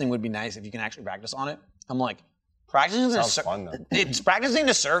why this thing would be nice if you can actually practice on it. I'm like, practicing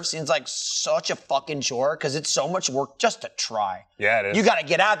to surf seems like such a fucking chore because it's so much work just to try. Yeah, it is. You got to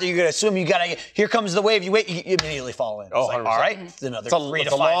get out there. You got to swim. Here comes the wave. You wait. You immediately fall in. It's like, all right, it's another 3 to 5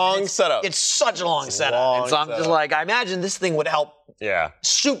 It's a long minutes. setup. It's such a long setup. And so I'm just like, I imagine this thing would help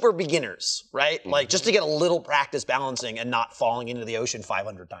super beginners, right? Like just to get a little practice balancing and not falling into the ocean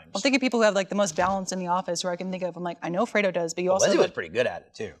 500 times. I'm thinking people who have like the most balance in the office where I can think of. I'm like, I know Fredo does, but you also. Leslie was pretty good at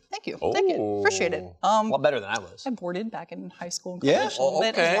it too. Thank you. Thank you. Appreciate it. A lot better than I was. I boarded back in high school and college a little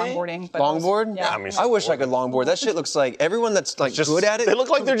bit. Okay. Longboarding. But Longboard? Yeah. I wish I could longboard. That shit looks like everyone that's like good at it. They look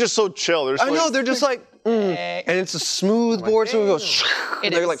like they're just so chill. I know, they're just like, and it's a smooth board, so we go,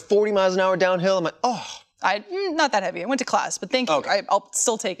 they're like 40 miles an hour downhill. I'm like, oh. Not that heavy. I went to class, but thank you. Okay. I'll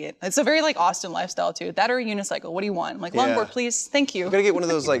still take it. It's a very like Austin lifestyle too. That or a unicycle. What do you want? I'm like, longboard, please. Thank you. You gotta get one of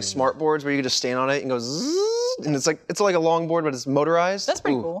those like smart boards where you can just stand on it and go zzz, and it's like a longboard, but it's motorized. That's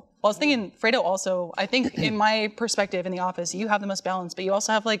pretty cool. Well, I was thinking, Fredo also, I think in my perspective in the office, you have the most balance, but you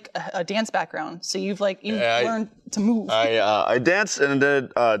also have like a dance background. So you've learned to move. I danced and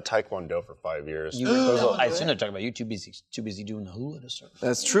did Taekwondo for 5 years. I assume they're talking about you too busy doing the hula to surf.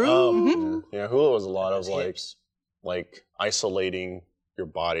 That's true. Yeah, hula was a lot of like isolating your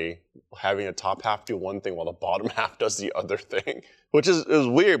body, having the top half do one thing while the bottom half does the other thing, which is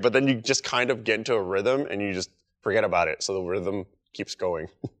weird, but then you just kind of get into a rhythm and you just forget about it. So the rhythm keeps going.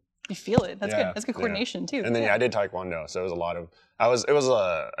 You feel it. That's good. That's good coordination too. And then I did Taekwondo, so it was a lot of. I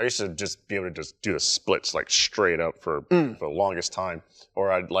used to just be able to just do the splits like straight up for the longest time,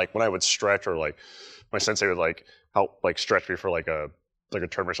 or I'd like when I would stretch or like my sensei would like help like stretch me for like a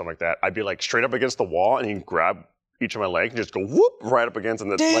term or something like that. I'd be like straight up against the wall and he'd grab each of my legs and just go whoop right up against,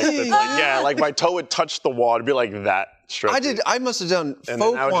 and like my toe would touch the wall. It'd be like that. I must have done faux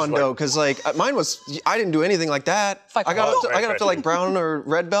Kwon because mine was. I didn't do anything like that. I got up to like brown or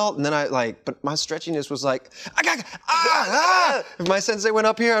red belt, and then but my stretchiness was like If my sensei went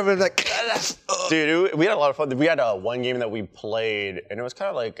up here, I'd be like, dude, we had a lot of fun. We had one game that we played, and it was kind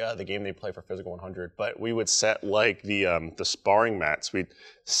of like the game they play for Physical 100. But we would set like the sparring mats. We'd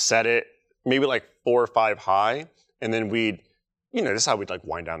set it maybe like 4 or 5 high, and then we'd. This is how we'd like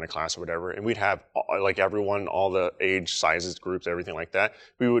wind down the class or whatever, and we'd have like everyone, all the age, sizes, groups, everything like that.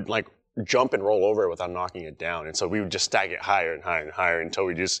 We would like jump and roll over it without knocking it down, and so we would just stack it higher and higher and higher until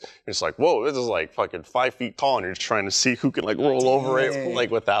it's like, whoa, this is like fucking 5 feet tall, and you're just trying to see who can like roll over it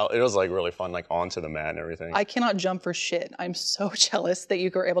like without. It was like really fun, like onto the mat and everything. I cannot jump for shit. I'm so jealous that you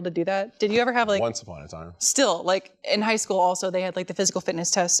were able to do that. Did you ever have like once upon a time? Still, like in high school, also they had like the physical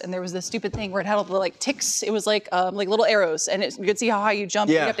fitness test, and there was this stupid thing where it had all the like ticks. It was like little arrows, and you could see how high you jump.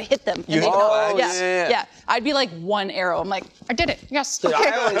 And you have to hit them. Yeah. I'd be like 1 arrow. I'm like, I did it. Yes. Dude,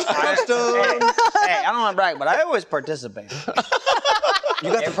 I don't want to brag, but I always participate.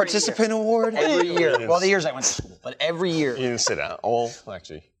 You got the participant award? Every year. Well, the years I went to school, but every year. You didn't sit down. Oh,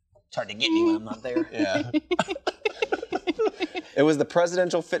 actually. It's hard to get me when I'm not there. Yeah. It was the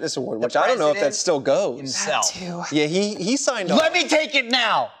Presidential Fitness Award, which I don't know if that still goes. Himself. Yeah, he signed up. Let me take it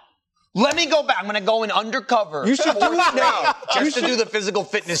now. Let me go back. I'm going to go in undercover. You should do it now. Just to do the physical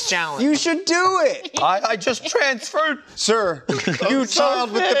fitness challenge. You should do it. I just transferred. Sir, you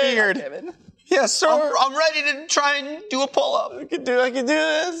child with the beard. Yes, sir. I'm ready to try and do a pull-up. I can do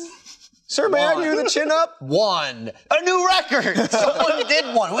this. Sir, may I do the chin up? 1. A new record. Someone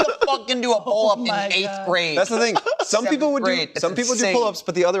did one. Who the fuck can do a pull-up in 8th grade? That's the thing. Some people would do pull-ups,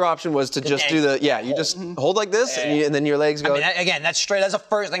 but the other option was to just do you just hold like this, and then your legs go. I mean, again, that's the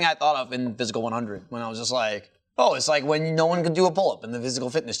first thing I thought of in Physical 100 when I was just like, oh, it's like when no one could do a pull-up in the physical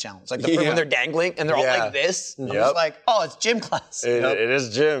fitness challenge. Like when they're dangling and they're all like this. I'm just like, oh, it's gym class. It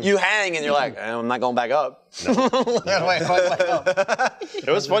is gym. You hang and you're like, I'm not going back up. No. It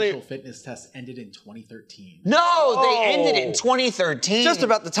was funny. The fitness test ended in 2013. No, they ended in 2013. Just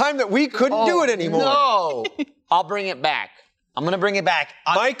about the time that we couldn't do it anymore. No. I'll bring it back. I'm going to bring it back.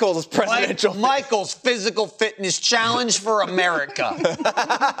 Michael's presidential. Michael's physical fitness challenge for America.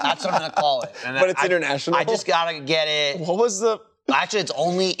 That's what I'm going to call it. But it's international. I just got to get it. What was the? Actually, it's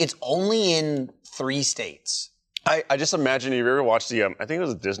only in 3 states. I just imagine, if you ever watched the, I think it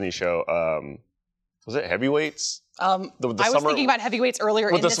was a Disney show, was it Heavyweights? I was thinking about Heavyweights earlier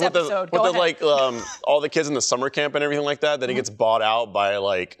in this episode. All the kids in the summer camp and everything like that, then it gets bought out by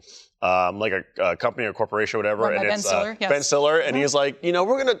like a company or corporation or whatever, and it's Ben Stiller, and he's like,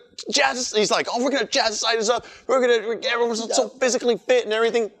 we're gonna jazz. He's like, we're gonna jazzercise up. Everyone's so physically fit and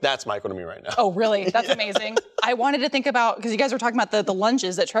everything. That's Michael to me right now. Oh, really? That's amazing. I wanted to think about, because you guys were talking about the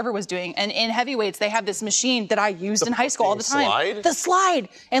lunges that Trevor was doing, and in Heavyweights they have this machine that I used in high school all the time. Slide? The slide,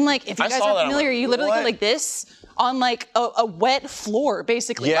 and like if you guys are familiar, you literally go like this. On like a wet floor,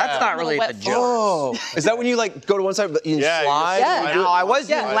 basically. Yeah. That's not really the joke. Oh, is that when you like go to one side but you slide? Yeah. No, I was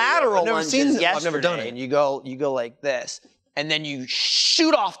doing lateral lunges yesterday, I've never done it. And you go like this, and then you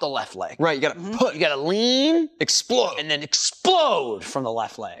shoot off the left leg. Right, you gotta put. You gotta lean, explode, and then explode from the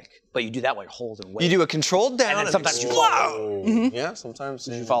left leg. But you do that while you're holding weight. You do a controlled down, and then sometimes you fall out. Yeah, sometimes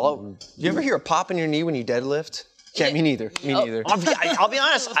you fall over. You ever hear a pop in your knee when you deadlift? Yeah, me neither. Me neither. I'll be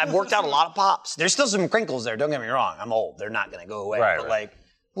honest, I've worked out a lot of pops. There's still some crinkles there, don't get me wrong. I'm old. They're not going to go away. But like,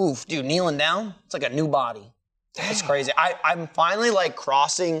 oof, dude, kneeling down, it's like a new body. It's crazy. I'm finally like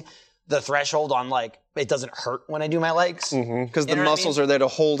crossing the threshold on like, it doesn't hurt when I do my legs. Because the muscles are there to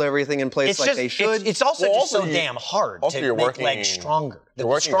hold everything in place they should. It's also just so damn hard to make legs stronger. They're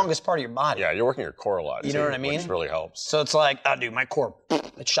the strongest part of your body. Yeah, you're working your core a lot. You know what I mean? Which really helps. So it's like, oh, dude, my core,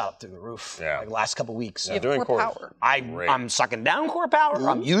 it shot up through the roof. Yeah. Like the last couple weeks. Yeah, doing core power. I'm sucking down core power.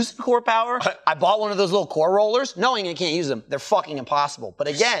 I'm using core power. I bought one of those little core rollers, knowing I can't use them. They're fucking impossible. But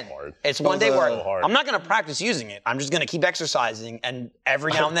again, it's one day where I'm not going to practice using it. I'm just going to keep exercising, and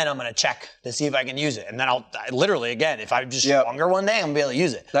every now and then I'm going to check to see if I can use it. And then I'll literally, again, if I'm just stronger one day, I'm going to be able to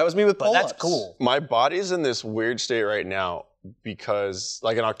use it. That was me with pull-ups. That's cool. My body's in this weird state right now because,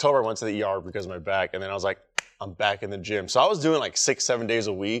 like, in October I went to the ER because of my back, and then I was like, I'm back in the gym. So I was doing like 6-7 days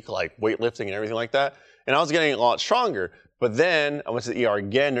a week, like weightlifting and everything like that, and I was getting a lot stronger. But then I went to the ER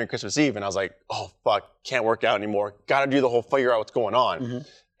again during Christmas Eve, and I was like, oh, fuck, can't work out anymore. Got to do the whole figure out what's going on.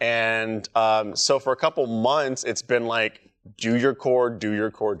 And so for a couple months, it's been like, do your core, do your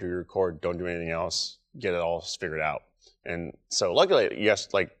core, do your core. Don't do anything else. Get it all figured out. And so luckily, yes,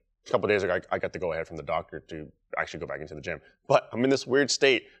 like a couple days ago, I got the go-ahead from the doctor to actually go back into the gym. But I'm in this weird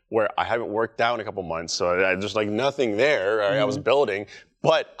state where I haven't worked out in a couple months, so there's like nothing there. Right? I was building,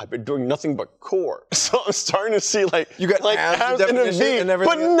 but I've been doing nothing but core. So I'm starting to see like you got like abs in a V, and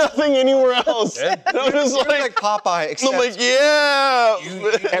everything, but nothing anywhere else. And I'm just like Popeye, except I'm like, yeah,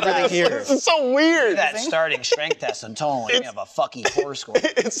 everything here. It's so weird. That starting strength test and total, you have a fucking core score.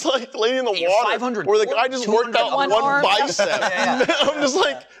 It's like laying in the You're water 500 where the guy just worked out one one arm. bicep. I'm just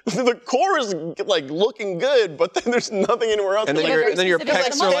like, the core is like looking good, but then there's nothing anywhere else. And then, Like, your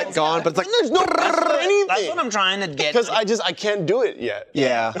specific pecs are like muscles. gone, but it's like there's no anything. That's what I'm trying to get. Because I can't do it yet.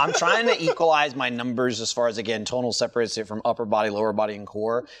 yeah. I'm trying to equalize my numbers as far as, again, tonal separates it from upper body, lower body, and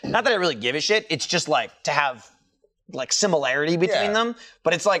core. Not that I really give a shit. It's just like to have like similarity between them.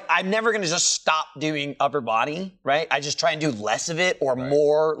 But it's like I'm never going to just stop doing upper body, right? I just try and do less of it or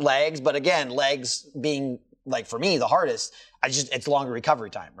more legs. But again, legs being like for me the hardest, it's longer recovery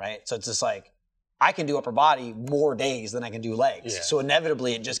time, right? So it's just like I can do upper body more days than I can do legs. So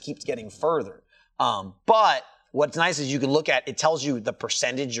inevitably it just keeps getting further. But what's nice is you can look at, it tells you the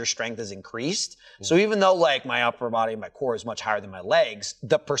percentage your strength has increased. So even though like my upper body and my core is much higher than my legs,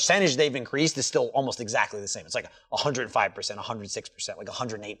 the percentage they've increased is still almost exactly the same. It's like 105%, 106%, like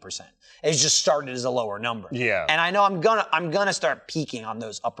 108%. It's just started as a lower number. Yeah. And I know I'm gonna start peaking on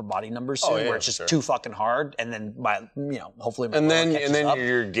those upper body numbers soon where it's just too fucking hard. And then hopefully my lower catches up.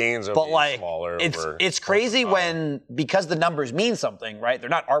 Your gains will But be like, smaller. it's crazy because the numbers mean something, right? They're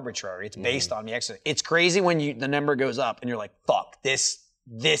not arbitrary. It's based on the exercise. It's crazy when the number goes up and you're like, fuck, this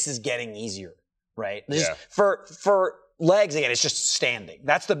is getting easier, right? For legs, again, it's just standing.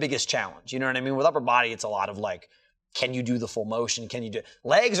 That's the biggest challenge. You know what I mean? With upper body, it's a lot of like, can you do the full motion? Can you do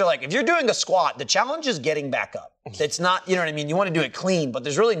legs are like, if you're doing a squat, the challenge is getting back up. It's not, you know what I mean? You want to do it clean, but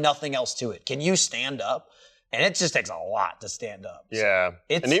there's really nothing else to it. Can you stand up? And it just takes a lot to stand up. Yeah.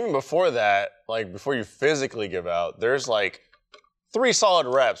 And even before that, like before you physically give out, there's like 3 solid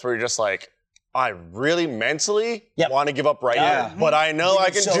reps where you're just like, I really mentally want to give up right here, but I know I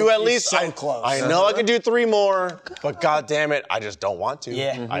can do at least. I know I can do 3 more, but god damn it, I just don't want to.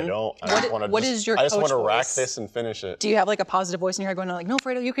 Yeah. I don't. I just want to. What is your I just want to coach rack voice? this and finish it. Do you have like a positive voice in your head going like, no,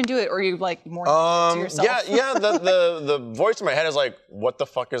 Fredo, you can do it, or are you like more to yourself? Yeah. The voice in my head is like, what the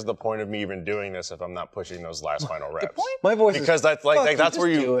fuck is the point of me even doing this if I'm not pushing those last final reps? My voice Because that's like that's where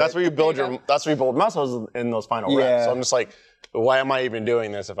you build muscles in those final reps. So I'm just like, why am I even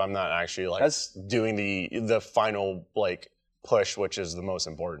doing this if I'm not actually like doing the final like push, which is the most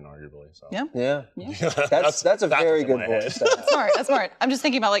important, arguably. So. Yeah. That's a very good voice. That's smart. I'm just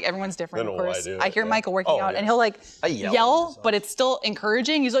thinking about like everyone's different, of course. I hear Michael working out and he'll like yell, but it's still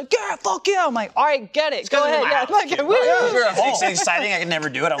encouraging. He's like, yeah, fuck yeah. I'm like, all right, get it. Go ahead. Yeah, like, It's exciting. I can never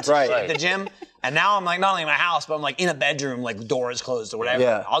do it. I'm at the gym. And now I'm like not only in my house, but I'm like in a bedroom, like the door is closed or whatever.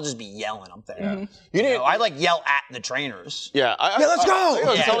 Yeah. I'll just be yelling up there. You know, I like yell at the trainers. Yeah, let's go. I think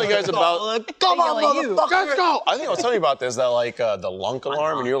I was telling you guys about. Come on, motherfucker. Let's go. I think I was telling you about this, that like the lunk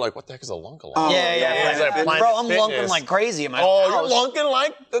alarm, and you're like, what the heck is a lunk alarm? Yeah. Bro, I'm lunking like crazy in my house. You're lunking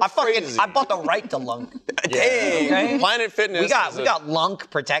like crazy. I bought the right to lunk. Okay. Planet Fitness. We got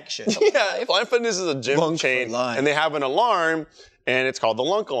lunk protection. Yeah, Planet Fitness is a gym chain, and they have an alarm. And it's called the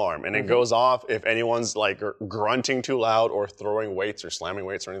lunk alarm, and it goes off if anyone's like grunting too loud or throwing weights or slamming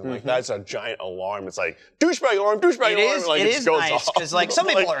weights or anything like that. It's a giant alarm. It's like douchebag alarm. Like, it is goes nice off. because like some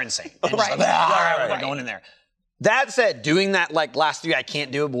people are insane. All right, we're going in there. That said, doing that like last 3, I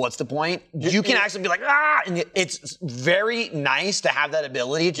can't do it, but what's the point? You can actually be like, and it's very nice to have that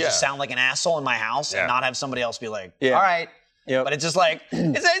ability to just sound like an asshole in my house and not have somebody else be like, all right. Yep. But it's just like, it's my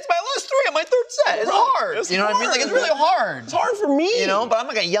last 3 on my 3rd set. It's hard. You know what I mean? Like, it's really hard. It's hard for me. You know, but I'm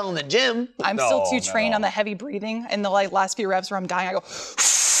not going to yell in the gym. I'm still too trained on the heavy breathing. In the like last few reps where I'm dying, I go,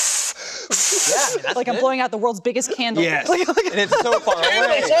 like I'm blowing out the world's biggest candle. Yes. And it's so far away.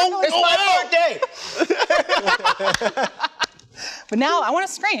 It's my birthday. But now I want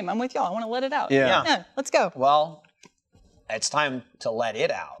to scream. I'm with y'all. I want to let it out. Yeah. Let's go. Well, it's time to let it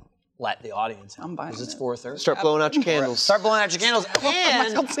out. Let the audience out. I'm buying because it's 4:30. Start blowing out your candles. Start blowing out your candles.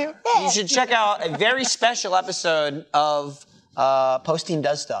 And you should check out a very special episode of Post Team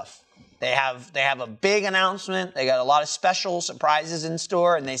Does Stuff. They have a big announcement. They got a lot of special surprises in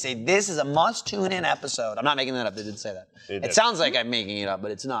store, and they say this is a must tune in episode. I'm not making that up. They did say that. It sounds like I'm making it up, but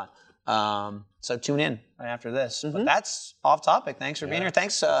it's not. So tune in right after this. But that's off topic. Thanks for being here.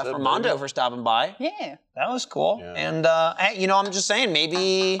 Thanks Armando for stopping by. Yeah. That was cool. Yeah. And hey, I'm just saying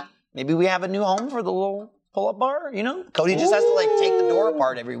maybe we have a new home for the little pull-up bar, Cody just has to like take the door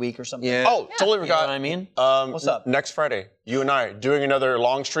apart every week or something. Yeah. Oh, totally forgot. You know what I mean? What's up? Next Friday, you and I doing another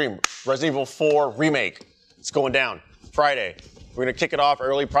long stream. Resident Evil 4 remake. It's going down. Friday. We're gonna kick it off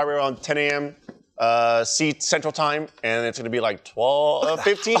early, probably around 10 a.m. Central Time, and it's gonna be like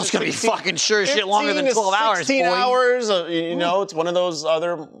 15. It's gonna be fucking sure as shit longer than 12 hours. 16 hours. You know, it's one of those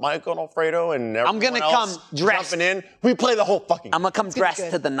other Michael and Alfredo and everyone I'm gonna else come dressed. jumping in. We play the whole fucking. I'm gonna come dressed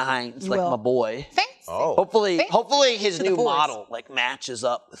good. to the nines, like will. my boy. Fancy. Oh. Hopefully his To the new boys. model like matches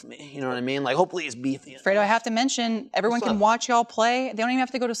up with me. You know what I mean? Like hopefully he's beefy. Fredo, I have to mention, everyone can watch y'all play. They don't even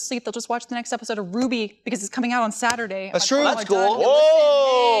have to go to sleep. They'll just watch the next episode of Ruby because it's coming out on Saturday. That's true. That's cool.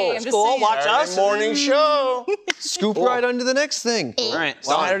 Whoa! That's cool. Watch Saturday us. morning show. Scoop right onto the next thing. All right.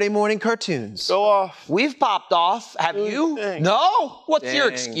 Saturday morning cartoons. Go off. We've popped off. Have you? Dang. No? What's your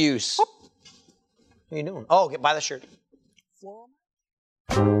Dang. excuse? What are you doing? Oh, buy the shirt.